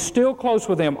 Are you still close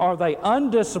with them? Are they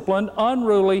undisciplined,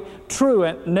 unruly,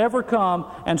 truant, never come,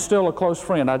 and still a close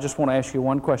friend? I just want to ask you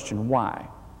one question. Why?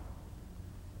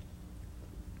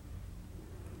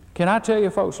 Can I tell you,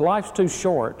 folks, life's too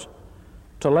short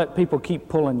to let people keep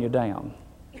pulling you down.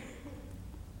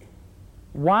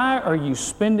 Why are you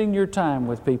spending your time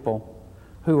with people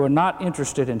who are not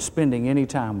interested in spending any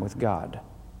time with God?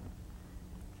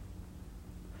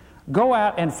 Go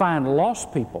out and find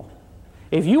lost people.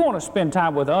 If you want to spend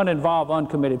time with uninvolved,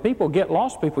 uncommitted people, get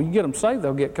lost people, you get them saved,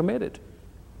 they'll get committed.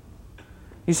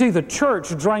 You see, the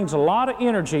church drains a lot of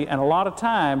energy and a lot of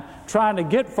time trying to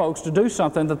get folks to do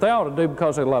something that they ought to do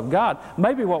because they love God.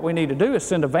 Maybe what we need to do is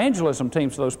send evangelism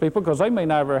teams to those people because they may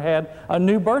never have had a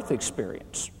new birth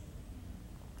experience.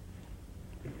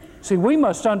 See, we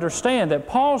must understand that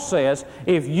Paul says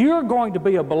if you're going to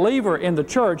be a believer in the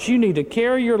church, you need to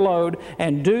carry your load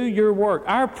and do your work.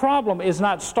 Our problem is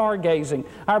not stargazing.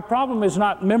 Our problem is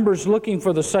not members looking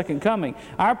for the second coming.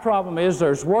 Our problem is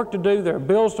there's work to do, there are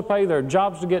bills to pay, there are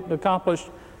jobs to get accomplished,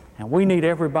 and we need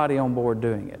everybody on board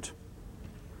doing it.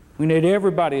 We need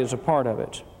everybody as a part of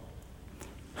it.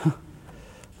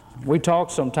 We talk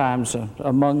sometimes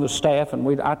among the staff,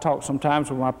 and I talk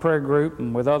sometimes with my prayer group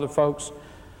and with other folks.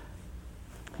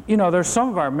 You know, there's some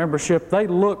of our membership, they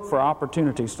look for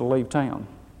opportunities to leave town.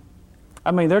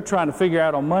 I mean, they're trying to figure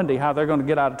out on Monday how they're going to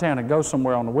get out of town and go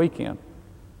somewhere on the weekend.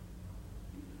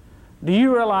 Do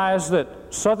you realize that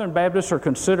Southern Baptists are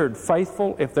considered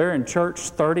faithful if they're in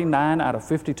church 39 out of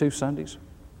 52 Sundays?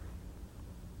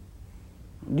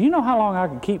 Do you know how long I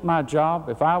could keep my job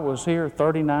if I was here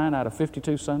 39 out of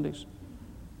 52 Sundays?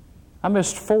 I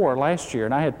missed 4 last year,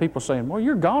 and I had people saying, well,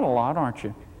 you're gone a lot, aren't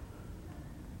you?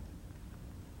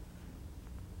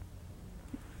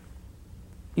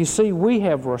 You see, we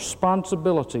have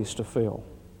responsibilities to fill,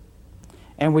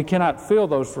 and we cannot fill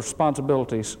those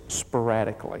responsibilities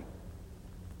sporadically.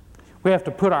 We have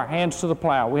to put our hands to the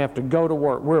plow. We have to go to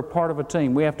work. We're a part of a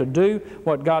team. We have to do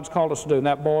what God's called us to do, and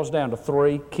that boils down to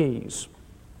 3 keys.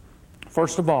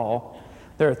 First of all,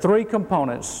 there are 3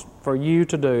 components for you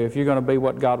to do if you're going to be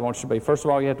what God wants you to be. First of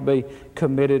all, you have to be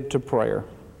committed to prayer.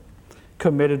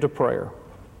 Committed to prayer.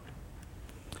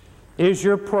 Is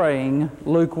your praying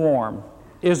lukewarm?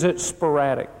 Is it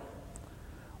sporadic?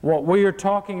 What we are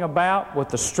talking about with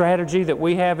the strategy that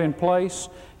we have in place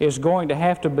is going to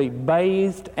have to be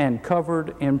bathed and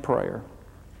covered in prayer.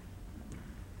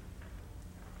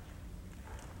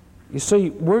 You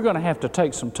see, we're going to have to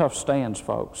take some tough stands,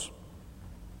 folks.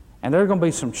 And there are going to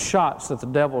be some shots that the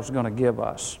devil's going to give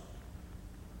us.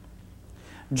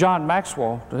 John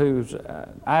Maxwell, who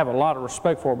I have a lot of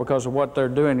respect for because of what they're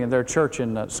doing in their church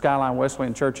in Skyline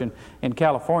Wesleyan Church in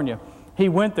California, he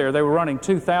went there. They were running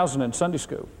 2,000 in Sunday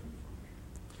school.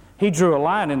 He drew a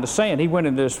line in the sand. He went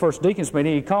into his first deacons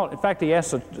meeting. In fact, he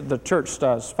asked the church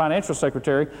financial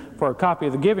secretary for a copy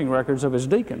of the giving records of his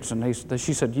deacons. And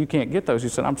she said, you can't get those. He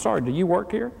said, I'm sorry, do you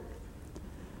work here?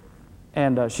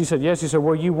 And she said, yes. He said,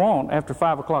 well, you won't after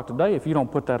 5 o'clock today if you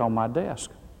don't put that on my desk.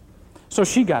 So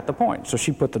she got the point. So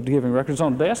she put the giving records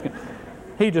on the desk. And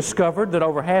he discovered that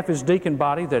over half his deacon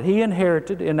body that he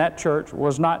inherited in that church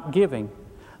was not giving,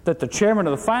 that the chairman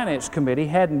of the finance committee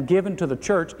hadn't given to the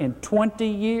church in 20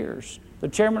 years. The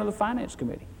chairman of the finance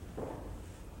committee.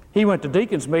 He went to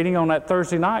deacons meeting on that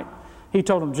Thursday night. He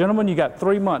told them, gentlemen, you got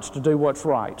 3 months to do what's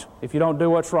right. If you don't do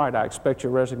what's right, I expect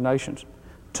your resignations.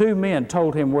 2 men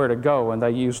told him where to go, and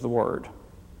they used the word.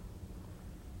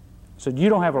 Said, you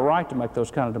don't have a right to make those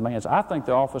kind of demands. I think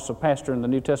the office of pastor in the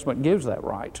New Testament gives that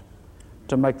right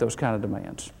to make those kind of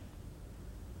demands.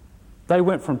 They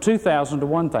went from 2,000 to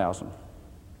 1,000.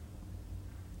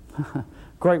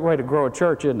 Great way to grow a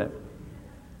church, isn't it?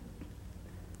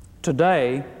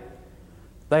 Today,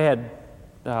 they had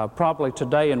probably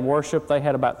today in worship, they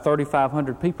had about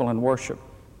 3,500 people in worship.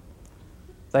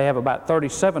 They have about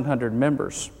 3,700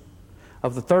 members.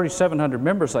 Of the 3,700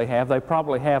 members they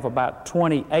probably have about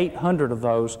 2,800 of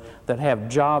those that have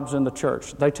jobs in the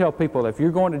church. They tell people that if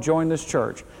you're going to join this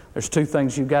church, there's 2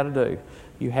 things you've got to do.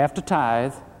 You have to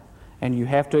tithe, and you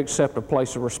have to accept a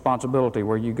place of responsibility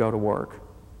where you go to work.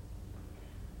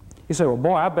 You say, well,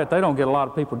 boy, I bet they don't get a lot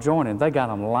of people joining. They got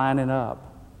them lining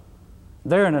up.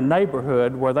 They're in a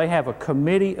neighborhood where they have a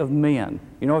committee of men.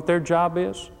 You know what their job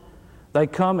is? They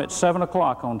come at 7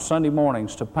 o'clock on Sunday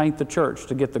mornings to paint the church,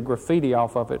 to get the graffiti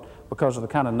off of it because of the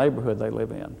kind of neighborhood they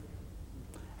live in.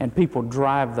 And people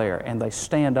drive there and they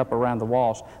stand up around the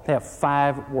walls. They have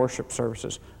 5 worship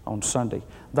services on Sunday.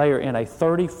 They are in a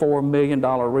 $34 million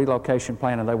relocation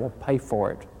plan, and they will pay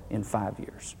for it in 5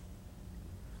 years.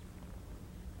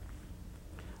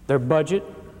 Their budget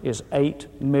is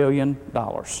 $8 million.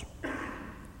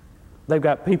 They've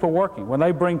got people working. When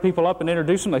they bring people up and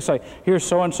introduce them, they say, here's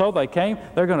so-and-so, they came,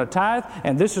 they're going to tithe,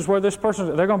 and this is where this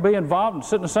person, they're going to be involved and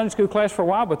sit in a Sunday school class for a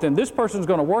while, but then this person's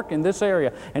going to work in this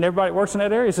area. And everybody that works in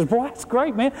that area says, boy, that's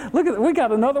great, man. Look at we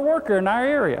got another worker in our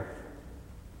area.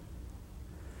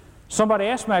 Somebody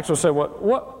asked Maxwell, said,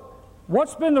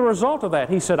 what's been the result of that?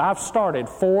 He said, I've started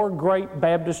 4 great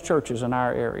Baptist churches in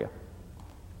our area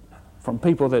from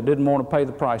people that didn't want to pay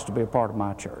the price to be a part of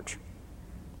my church.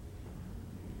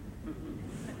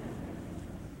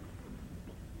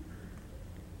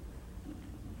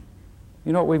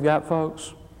 You know what we've got,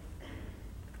 folks?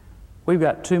 We've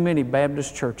got too many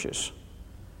Baptist churches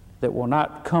that will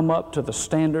not come up to the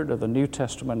standard of the New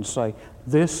Testament and say,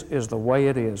 this is the way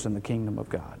it is in the kingdom of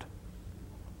God.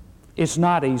 It's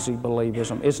not easy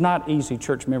believism. It's not easy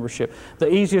church membership.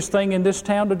 The easiest thing in this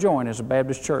town to join is a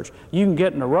Baptist church. You can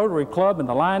get in the Rotary Club and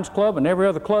the Lions Club and every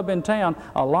other club in town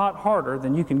a lot harder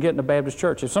than you can get in a Baptist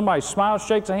church. If somebody smiles,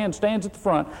 shakes a hand, stands at the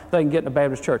front, they can get in a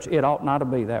Baptist church. It ought not to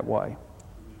be that way.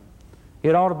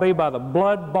 It ought to be by the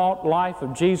blood-bought life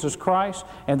of Jesus Christ,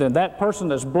 and then that person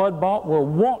that's blood-bought will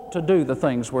want to do the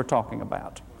things we're talking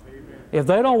about. If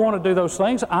they don't want to do those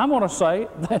things, I'm going to say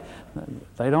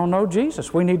they don't know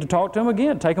Jesus. We need to talk to them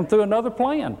again, take them through another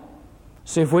plan,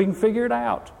 see if we can figure it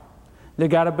out.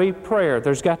 There's got to be prayer.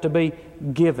 There's got to be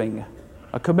giving,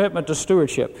 a commitment to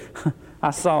stewardship. I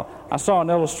saw an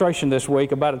illustration this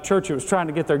week about a church that was trying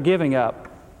to get their giving up,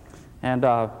 and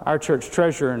our church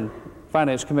treasurer and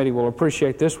finance committee will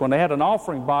appreciate this one. They had an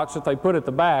offering box that they put at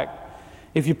the back.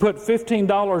 If you put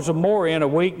 $15 or more in a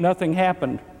week, nothing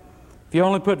happened. If you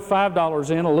only put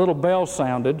 $5 in, a little bell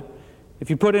sounded. If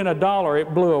you put in $1,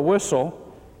 it blew a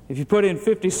whistle. If you put in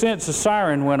 50 cents, a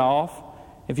siren went off.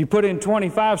 If you put in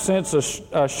 25 cents,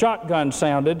 a shotgun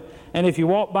sounded. And if you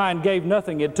walked by and gave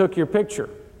nothing, it took your picture.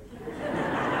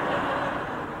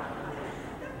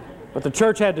 But the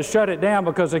church had to shut it down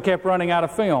because they kept running out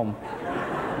of film.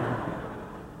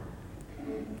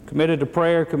 Committed to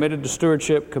prayer, committed to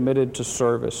stewardship, committed to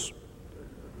service.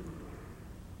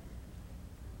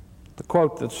 The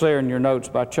quote that's there in your notes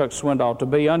by Chuck Swindoll, to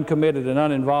be uncommitted and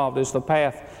uninvolved is the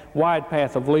wide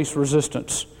path of least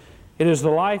resistance. It is the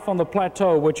life on the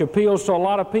plateau which appeals to a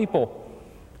lot of people.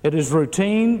 It is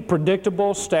routine,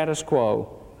 predictable, status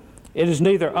quo. It is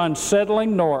neither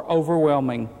unsettling nor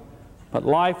overwhelming, but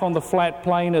life on the flat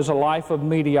plain is a life of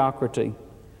mediocrity.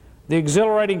 The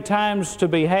exhilarating times to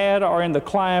be had are in the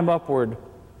climb upward.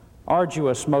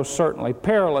 Arduous, most certainly,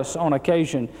 perilous on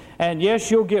occasion. And yes,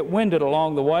 you'll get winded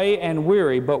along the way and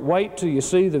weary, but wait till you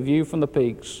see the view from the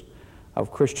peaks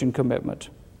of Christian commitment.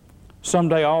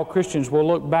 Someday all Christians will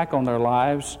look back on their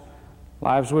lives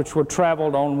which were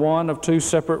traveled on one of two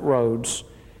separate roads,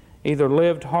 either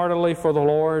lived heartily for the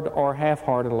Lord or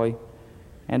half-heartedly,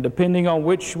 and depending on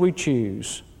which we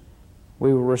choose,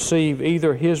 we will receive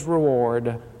either His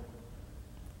reward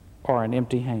or an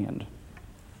empty hand.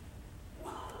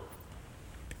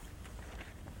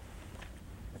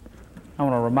 I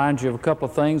want to remind you of a couple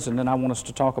of things, and then I want us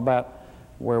to talk about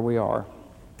where we are.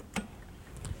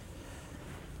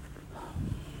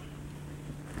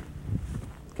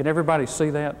 Can everybody see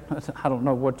that? I don't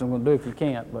know what I'm going to do if you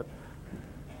can't, but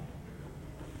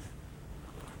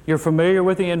you're familiar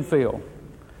with the infield.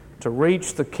 To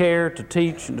reach, to care, to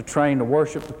teach, and to train, to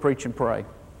worship, to preach, and pray.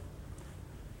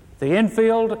 The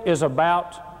infield is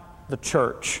about the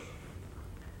church.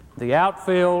 The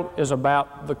outfield is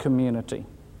about the community.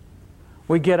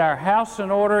 We get our house in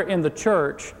order in the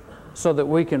church so that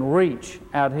we can reach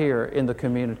out here in the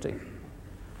community.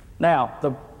 Now,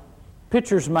 the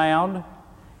pitcher's mound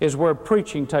is where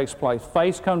preaching takes place.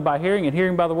 Faith comes by hearing, and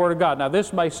hearing by the Word of God. Now,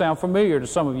 this may sound familiar to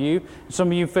some of you. Some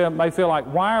of you may feel like,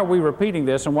 why are we repeating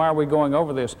this and why are we going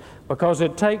over this? Because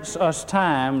it takes us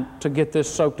time to get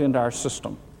this soaked into our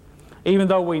system. Even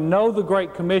though we know the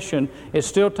Great Commission, it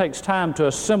still takes time to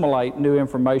assimilate new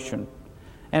information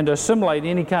and to assimilate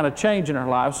any kind of change in our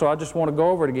lives. So I just want to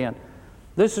go over it again.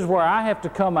 This is where I have to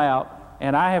come out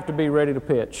and I have to be ready to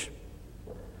pitch.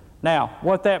 Now,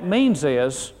 what that means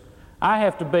is I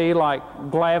have to be like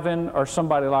Glavin or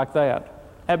somebody like that.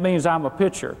 That means I'm a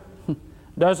pitcher.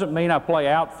 Doesn't mean I play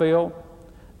outfield.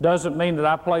 Doesn't mean that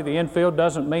I play the infield.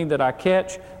 Doesn't mean that I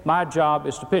catch. My job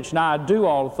is to pitch. Now, I do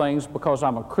all the things because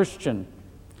I'm a Christian.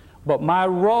 But my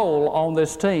role on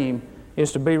this team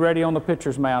is to be ready on the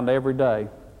pitcher's mound every day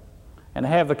and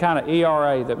have the kind of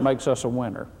ERA that makes us a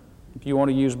winner, if you want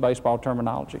to use baseball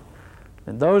terminology.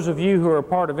 And those of you who are a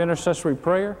part of intercessory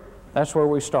prayer, that's where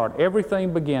we start.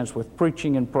 Everything begins with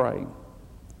preaching and praying.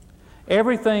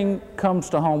 Everything comes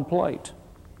to home plate.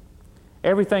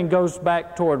 Everything goes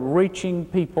back toward reaching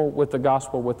people with the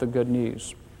gospel, with the good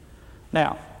news.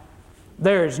 Now,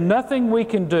 there is nothing we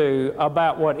can do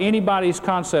about what anybody's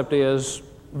concept is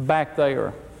back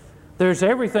there. There's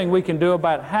everything we can do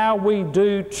about how we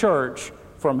do church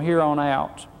from here on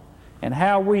out, and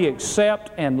how we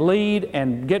accept and lead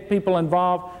and get people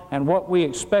involved, and what we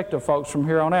expect of folks from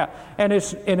here on out. And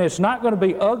it's not going to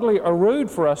be ugly or rude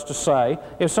for us to say,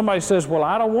 if somebody says, well,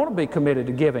 I don't want to be committed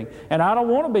to giving, and I don't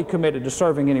want to be committed to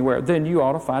serving anywhere, then you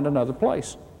ought to find another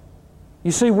place.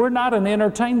 You see, we're not an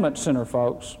entertainment center,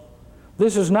 folks.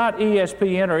 This is not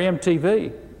ESPN or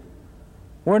MTV.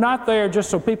 We're not there just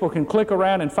so people can click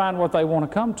around and find what they want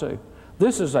to come to.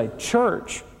 This is a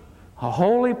church, a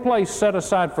holy place set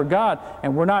aside for God,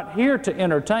 and we're not here to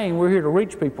entertain, we're here to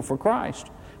reach people for Christ.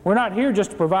 We're not here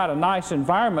just to provide a nice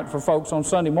environment for folks on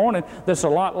Sunday morning that's a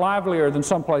lot livelier than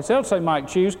someplace else they might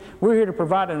choose. We're here to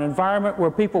provide an environment where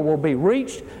people will be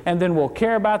reached, and then we'll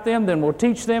care about them, then we'll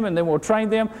teach them, and then we'll train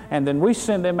them, and then we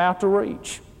send them out to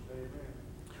reach.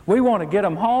 We want to get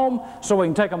them home so we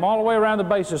can take them all the way around the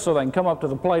bases so they can come up to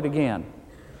the plate again.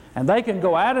 And they can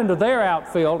go out into their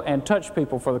outfield and touch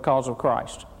people for the cause of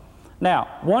Christ. Now,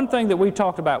 one thing that we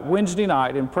talked about Wednesday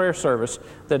night in prayer service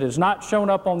that has not shown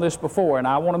up on this before, and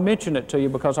I want to mention it to you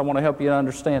because I want to help you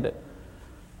understand it.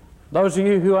 Those of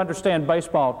you who understand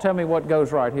baseball, tell me what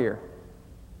goes right here.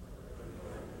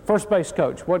 First base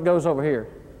coach, what goes over here?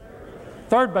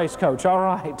 Third base coach, all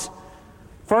right.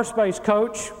 First base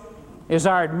coach is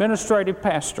our administrative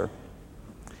pastor.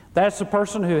 That's the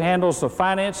person who handles the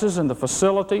finances and the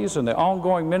facilities and the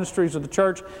ongoing ministries of the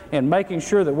church and making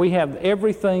sure that we have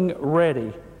everything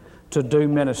ready to do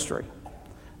ministry.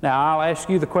 Now, I'll ask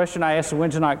you the question I asked the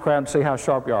Wednesday night crowd and see how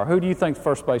sharp you are. Who do you think the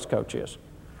first base coach is?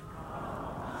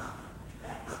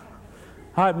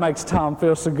 Oh, it makes Tom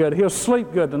feel so good. He'll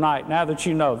sleep good tonight now that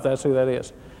you know that's who that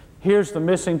is. Here's the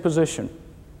missing position.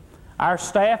 Our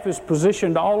staff is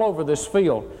positioned all over this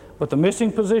field, but the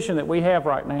missing position that we have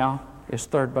right now is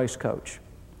third base coach.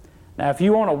 Now, if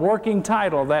you want a working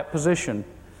title of that position,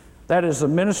 that is the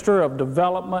Minister of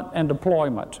Development and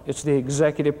Deployment. It's the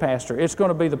executive pastor. It's going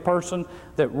to be the person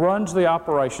that runs the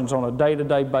operations on a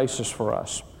day-to-day basis for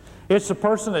us. It's the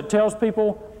person that tells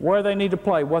people where they need to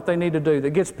play, what they need to do,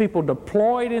 that gets people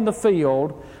deployed in the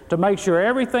field to make sure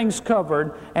everything's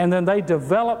covered, and then they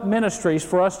develop ministries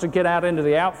for us to get out into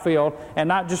the outfield and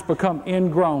not just become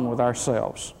ingrown with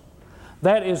ourselves.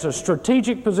 That is a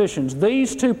strategic positions.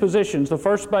 These two positions, the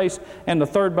first base and the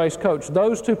third base coach,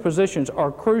 those two positions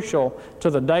are crucial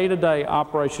to the day-to-day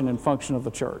operation and function of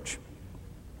the church.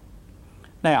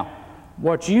 Now,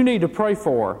 what you need to pray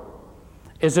for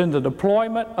is in the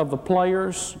deployment of the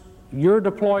players, your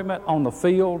deployment on the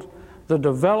field, the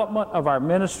development of our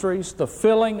ministries, the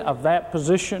filling of that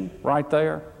position right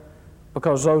there,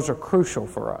 because those are crucial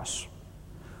for us.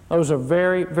 Those are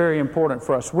very, very important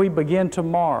for us. We begin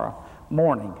tomorrow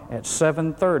morning at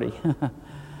 7:30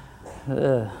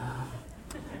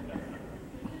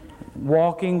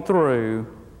 walking through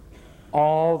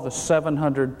all the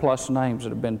 700 plus names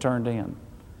that have been turned in.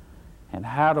 And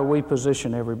how do we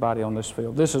position everybody on this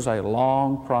field? This is a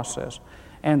long process.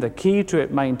 And the key to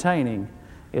it maintaining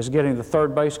is getting the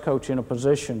third base coach in a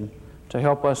position to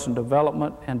help us in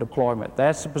development and deployment.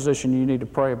 That's the position you need to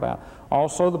pray about.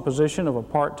 Also, the position of a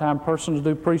part-time person to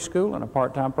do preschool and a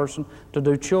part-time person to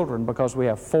do children, because we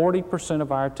have 40%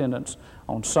 of our attendance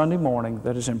on Sunday morning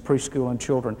that is in preschool and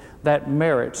children. That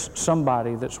merits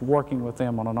somebody that's working with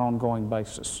them on an ongoing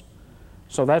basis.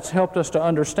 So that's helped us to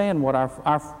understand what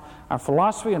our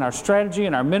philosophy and our strategy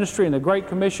and our ministry and the Great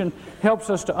Commission helps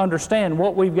us to understand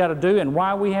what we've got to do and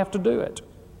why we have to do it.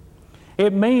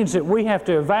 It means that we have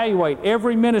to evaluate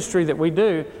every ministry that we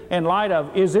do in light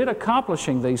of, is it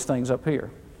accomplishing these things up here?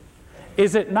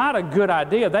 Is it not a good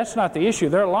idea? That's not the issue.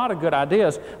 There are a lot of good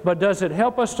ideas, but does it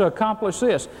help us to accomplish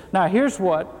this? Now, here's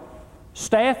what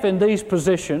staff in these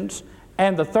positions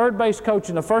and the third base coach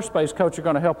and the first base coach are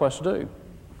going to help us do.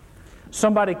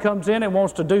 Somebody comes in and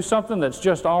wants to do something that's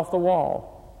just off the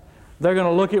wall. They're going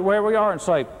to look at where we are and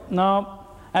say, no,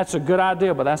 that's a good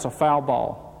idea, but that's a foul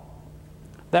ball.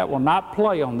 That will not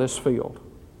play on this field.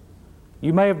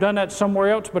 You may have done that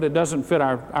somewhere else, but it doesn't fit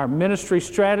our ministry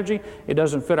strategy. It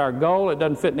doesn't fit our goal. It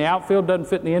doesn't fit in the outfield, doesn't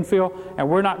fit in the infield. And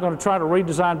we're not going to try to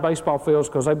redesign baseball fields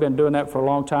because they've been doing that for a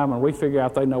long time, and we figure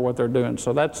out they know what they're doing.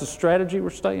 So that's the strategy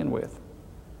we're staying with.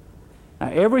 Now,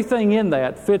 everything in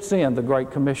that fits in the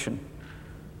Great Commission.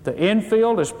 The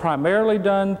infield is primarily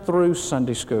done through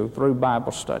Sunday school, through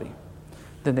Bible study.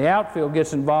 Then the outfield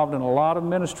gets involved in a lot of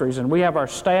ministries, and we have our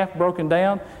staff broken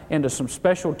down into some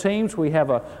special teams. We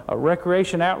have a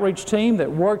recreation outreach team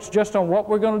that works just on what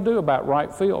we're going to do about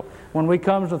right field. When we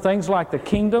come to things like the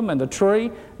kingdom and the tree,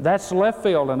 that's left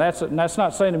field, and that's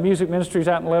not saying the music ministry's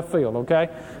out in left field, okay?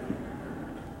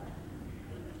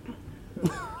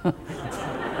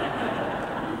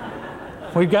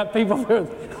 We've got people who...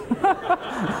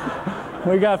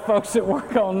 we got folks that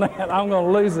work on that. I'm going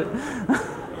to lose it.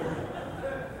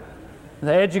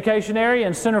 The education area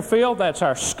in center field, that's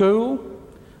our school.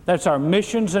 That's our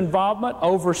missions involvement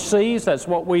overseas. That's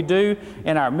what we do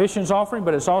in our missions offering,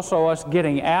 but it's also us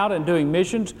getting out and doing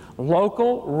missions,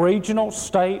 local, regional,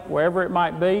 state, wherever it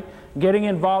might be, getting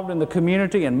involved in the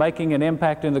community and making an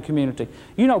impact in the community.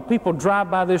 You know, people drive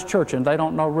by this church and they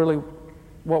don't know really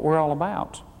what we're all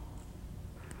about.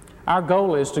 Our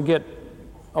goal is to get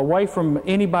away from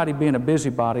anybody being a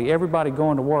busybody, everybody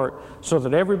going to work, so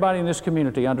that everybody in this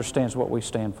community understands what we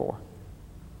stand for.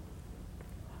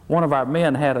 One of our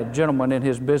men had a gentleman in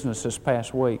his business this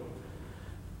past week,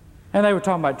 and they were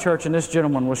talking about church, and this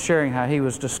gentleman was sharing how he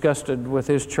was disgusted with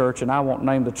his church, and I won't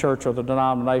name the church or the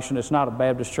denomination. It's not a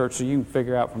Baptist church, so you can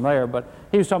figure out from there, but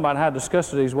he was talking about how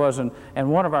disgusted he was, and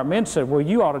one of our men said, well,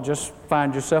 you ought to just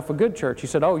find yourself a good church. He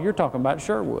said, oh, you're talking about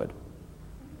Sherwood.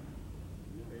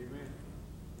 Amen.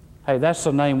 Hey, that's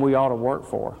the name we ought to work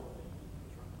for.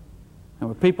 And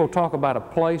when people talk about a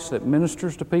place that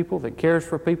ministers to people, that cares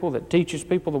for people, that teaches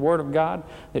people the Word of God,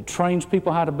 that trains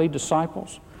people how to be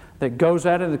disciples, that goes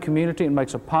out in the community and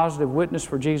makes a positive witness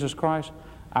for Jesus Christ,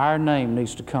 our name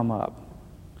needs to come up.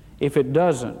 If it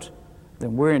doesn't,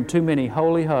 then we're in too many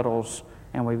holy huddles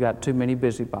and we've got too many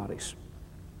busybodies.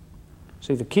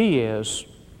 See, the key is,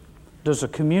 does the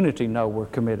community know we're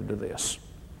committed to this?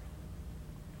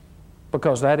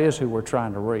 Because that is who we're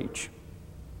trying to reach.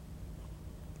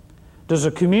 Is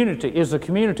the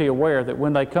community aware that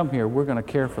when they come here, we're going to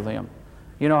care for them?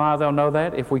 You know how they'll know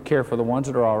that? If we care for the ones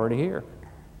that are already here.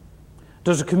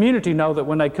 Does the community know that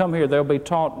when they come here, they'll be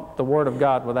taught the Word of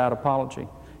God without apology?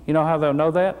 You know how they'll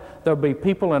know that? There'll be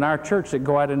people in our church that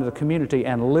go out into the community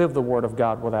and live the Word of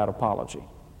God without apology.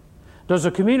 Does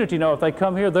the community know if they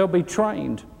come here, they'll be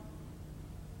trained?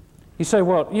 You say,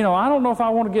 well, you know, I don't know if I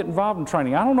want to get involved in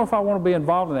training. I don't know if I want to be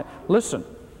involved in that. Listen.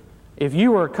 If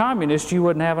you were a communist, you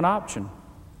wouldn't have an option.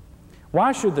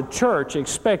 Why should the church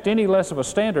expect any less of a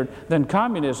standard than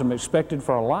communism expected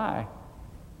for a lie?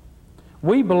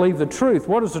 We believe the truth.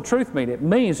 What does the truth mean? It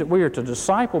means that we are to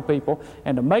disciple people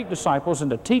and to make disciples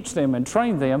and to teach them and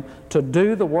train them to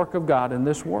do the work of God in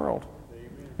this world. Amen.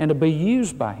 And to be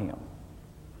used by Him.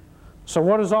 So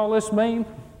what does all this mean?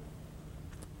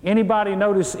 Anybody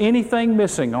notice anything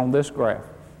missing on this graph?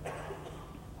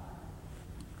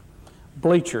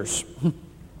 Bleachers.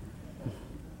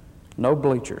 No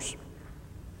bleachers.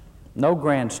 No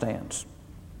grandstands.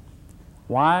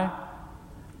 Why?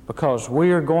 Because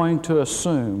we are going to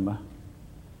assume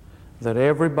that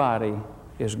everybody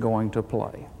is going to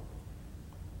play.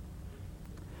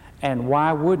 And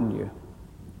why wouldn't you?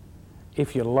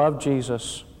 If you love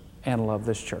Jesus and love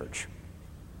this church.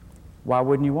 Why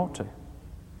wouldn't you want to?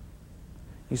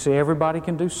 You see, everybody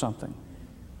can do something.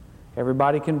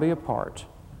 Everybody can be a part.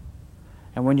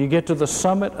 And when you get to the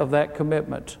summit of that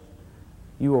commitment,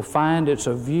 you will find it's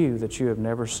a view that you have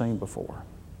never seen before.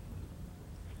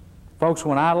 Folks,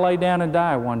 when I lay down and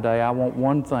die one day, I want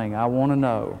one thing. I want to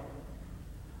know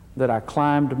that I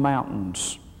climbed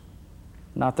mountains,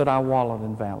 not that I wallowed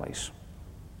in valleys.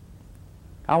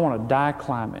 I want to die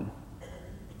climbing.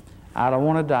 I don't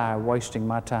want to die wasting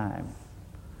my time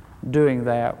doing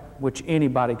that which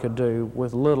anybody could do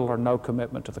with little or no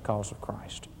commitment to the cause of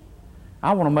Christ.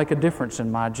 I want to make a difference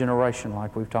in my generation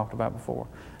like we've talked about before.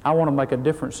 I want to make a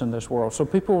difference in this world. So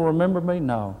people will remember me?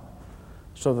 No.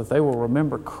 So that they will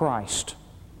remember Christ,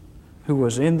 who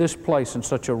was in this place in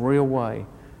such a real way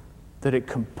that it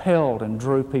compelled and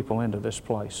drew people into this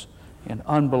place in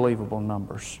unbelievable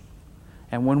numbers.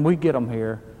 And when we get them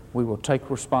here, we will take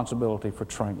responsibility for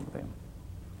training them.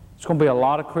 It's going to be a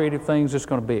lot of creative things. It's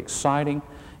going to be exciting.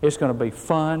 It's going to be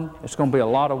fun. It's going to be a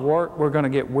lot of work. We're going to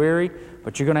get weary,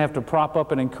 but you're going to have to prop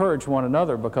up and encourage one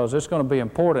another because it's going to be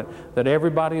important that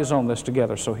everybody is on this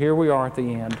together. So here we are at the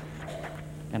end,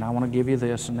 and I want to give you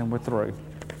this, and then we're through.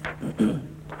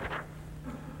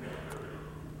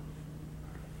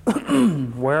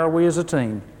 Where are we as a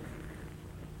team?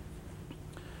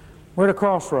 We're at a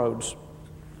crossroads.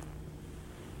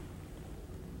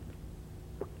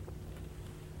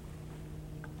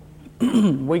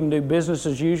 We can do business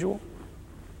as usual,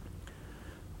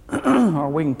 or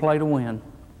we can play to win.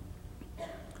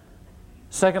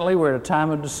 Secondly, we're at a time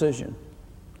of decision.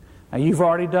 Now, you've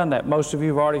already done that. Most of you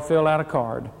have already filled out a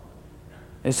card.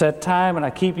 It's that time, and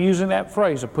I keep using that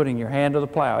phrase of putting your hand to the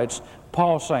plow. It's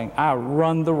Paul saying, I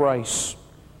run the race.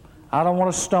 I don't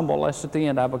want to stumble lest at the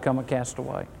end I become a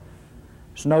castaway.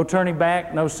 There's no turning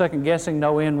back, no second guessing,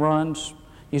 no end runs.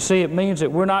 You see, it means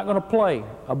that we're not going to play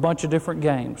a bunch of different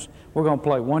games. We're going to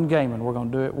play one game and we're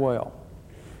going to do it well.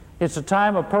 It's a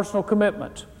time of personal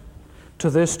commitment to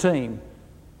this team.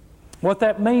 What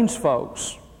that means,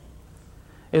 folks,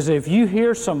 is if you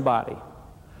hear somebody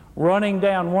running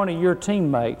down one of your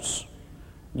teammates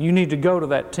You need to go to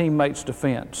that teammate's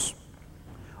defense.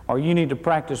 Or you need to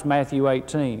practice Matthew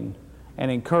 18 and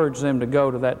encourage them to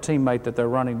go to that teammate that they're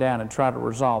running down and try to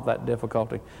resolve that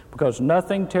difficulty. Because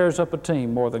nothing tears up a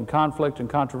team more than conflict and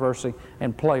controversy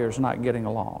and players not getting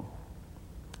along.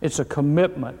 It's a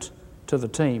commitment to the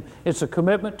team. It's a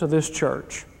commitment to this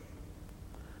church.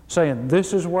 Saying,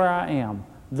 this is where I am.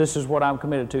 This is what I'm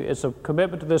committed to. It's a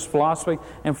commitment to this philosophy.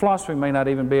 And philosophy may not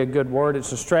even be a good word.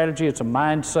 It's a strategy. It's a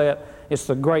mindset. It's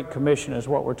the Great Commission is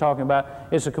what we're talking about.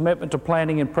 It's a commitment to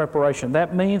planning and preparation.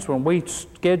 That means when we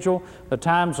schedule the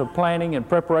times of planning and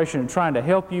preparation and trying to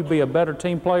help you be a better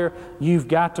team player, you've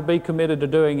got to be committed to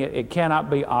doing it. It cannot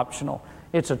be optional.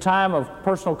 It's a time of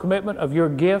personal commitment of your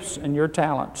gifts and your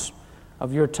talents,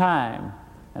 of your time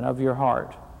and of your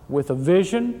heart, with a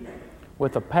vision,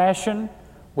 with a passion,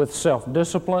 with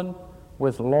self-discipline,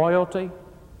 with loyalty,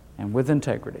 and with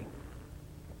integrity.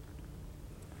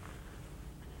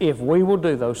 If we will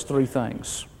do those three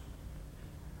things,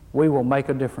 we will make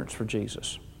a difference for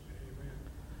Jesus.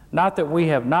 Not that we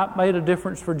have not made a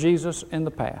difference for Jesus in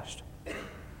the past,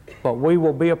 but we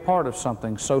will be a part of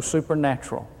something so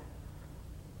supernatural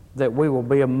that we will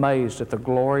be amazed at the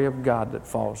glory of God that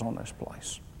falls on this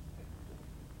place.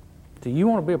 Do you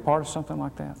want to be a part of something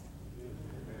like that?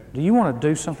 Do you want to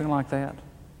do something like that?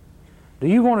 Do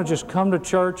you want to just come to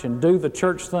church and do the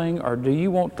church thing, or do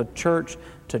you want the church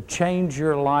to change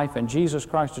your life and Jesus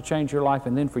Christ to change your life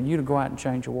and then for you to go out and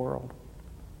change the world?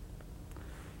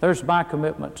 There's my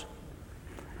commitment.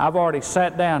 I've already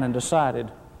sat down and decided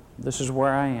this is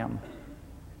where I am.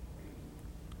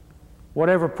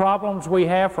 Whatever problems we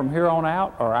have from here on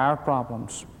out are our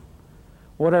problems.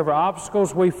 Whatever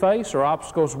obstacles we face are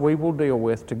obstacles we will deal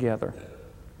with together.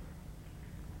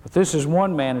 But this is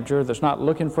one manager that's not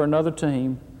looking for another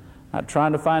team, not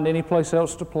trying to find any place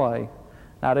else to play,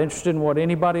 not interested in what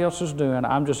anybody else is doing.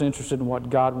 I'm just interested in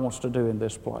what God wants to do in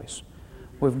this place.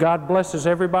 If God blesses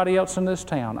everybody else in this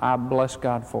town, I bless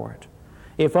God for it.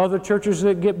 If other churches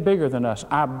that get bigger than us,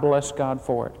 I bless God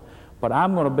for it. But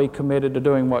I'm going to be committed to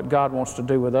doing what God wants to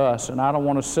do with us, and I don't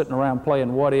want us sitting around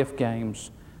playing what-if games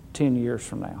 10 years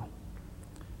from now.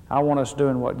 I want us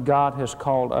doing what God has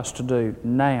called us to do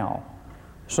now,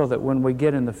 so that when we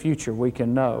get in the future, we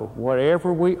can know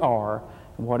whatever we are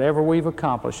and whatever we've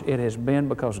accomplished, it has been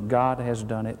because God has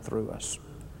done it through us.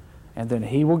 And then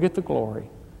He will get the glory,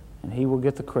 and He will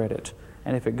get the credit.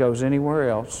 And if it goes anywhere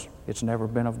else, it's never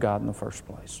been of God in the first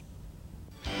place.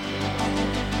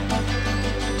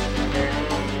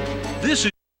 This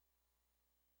is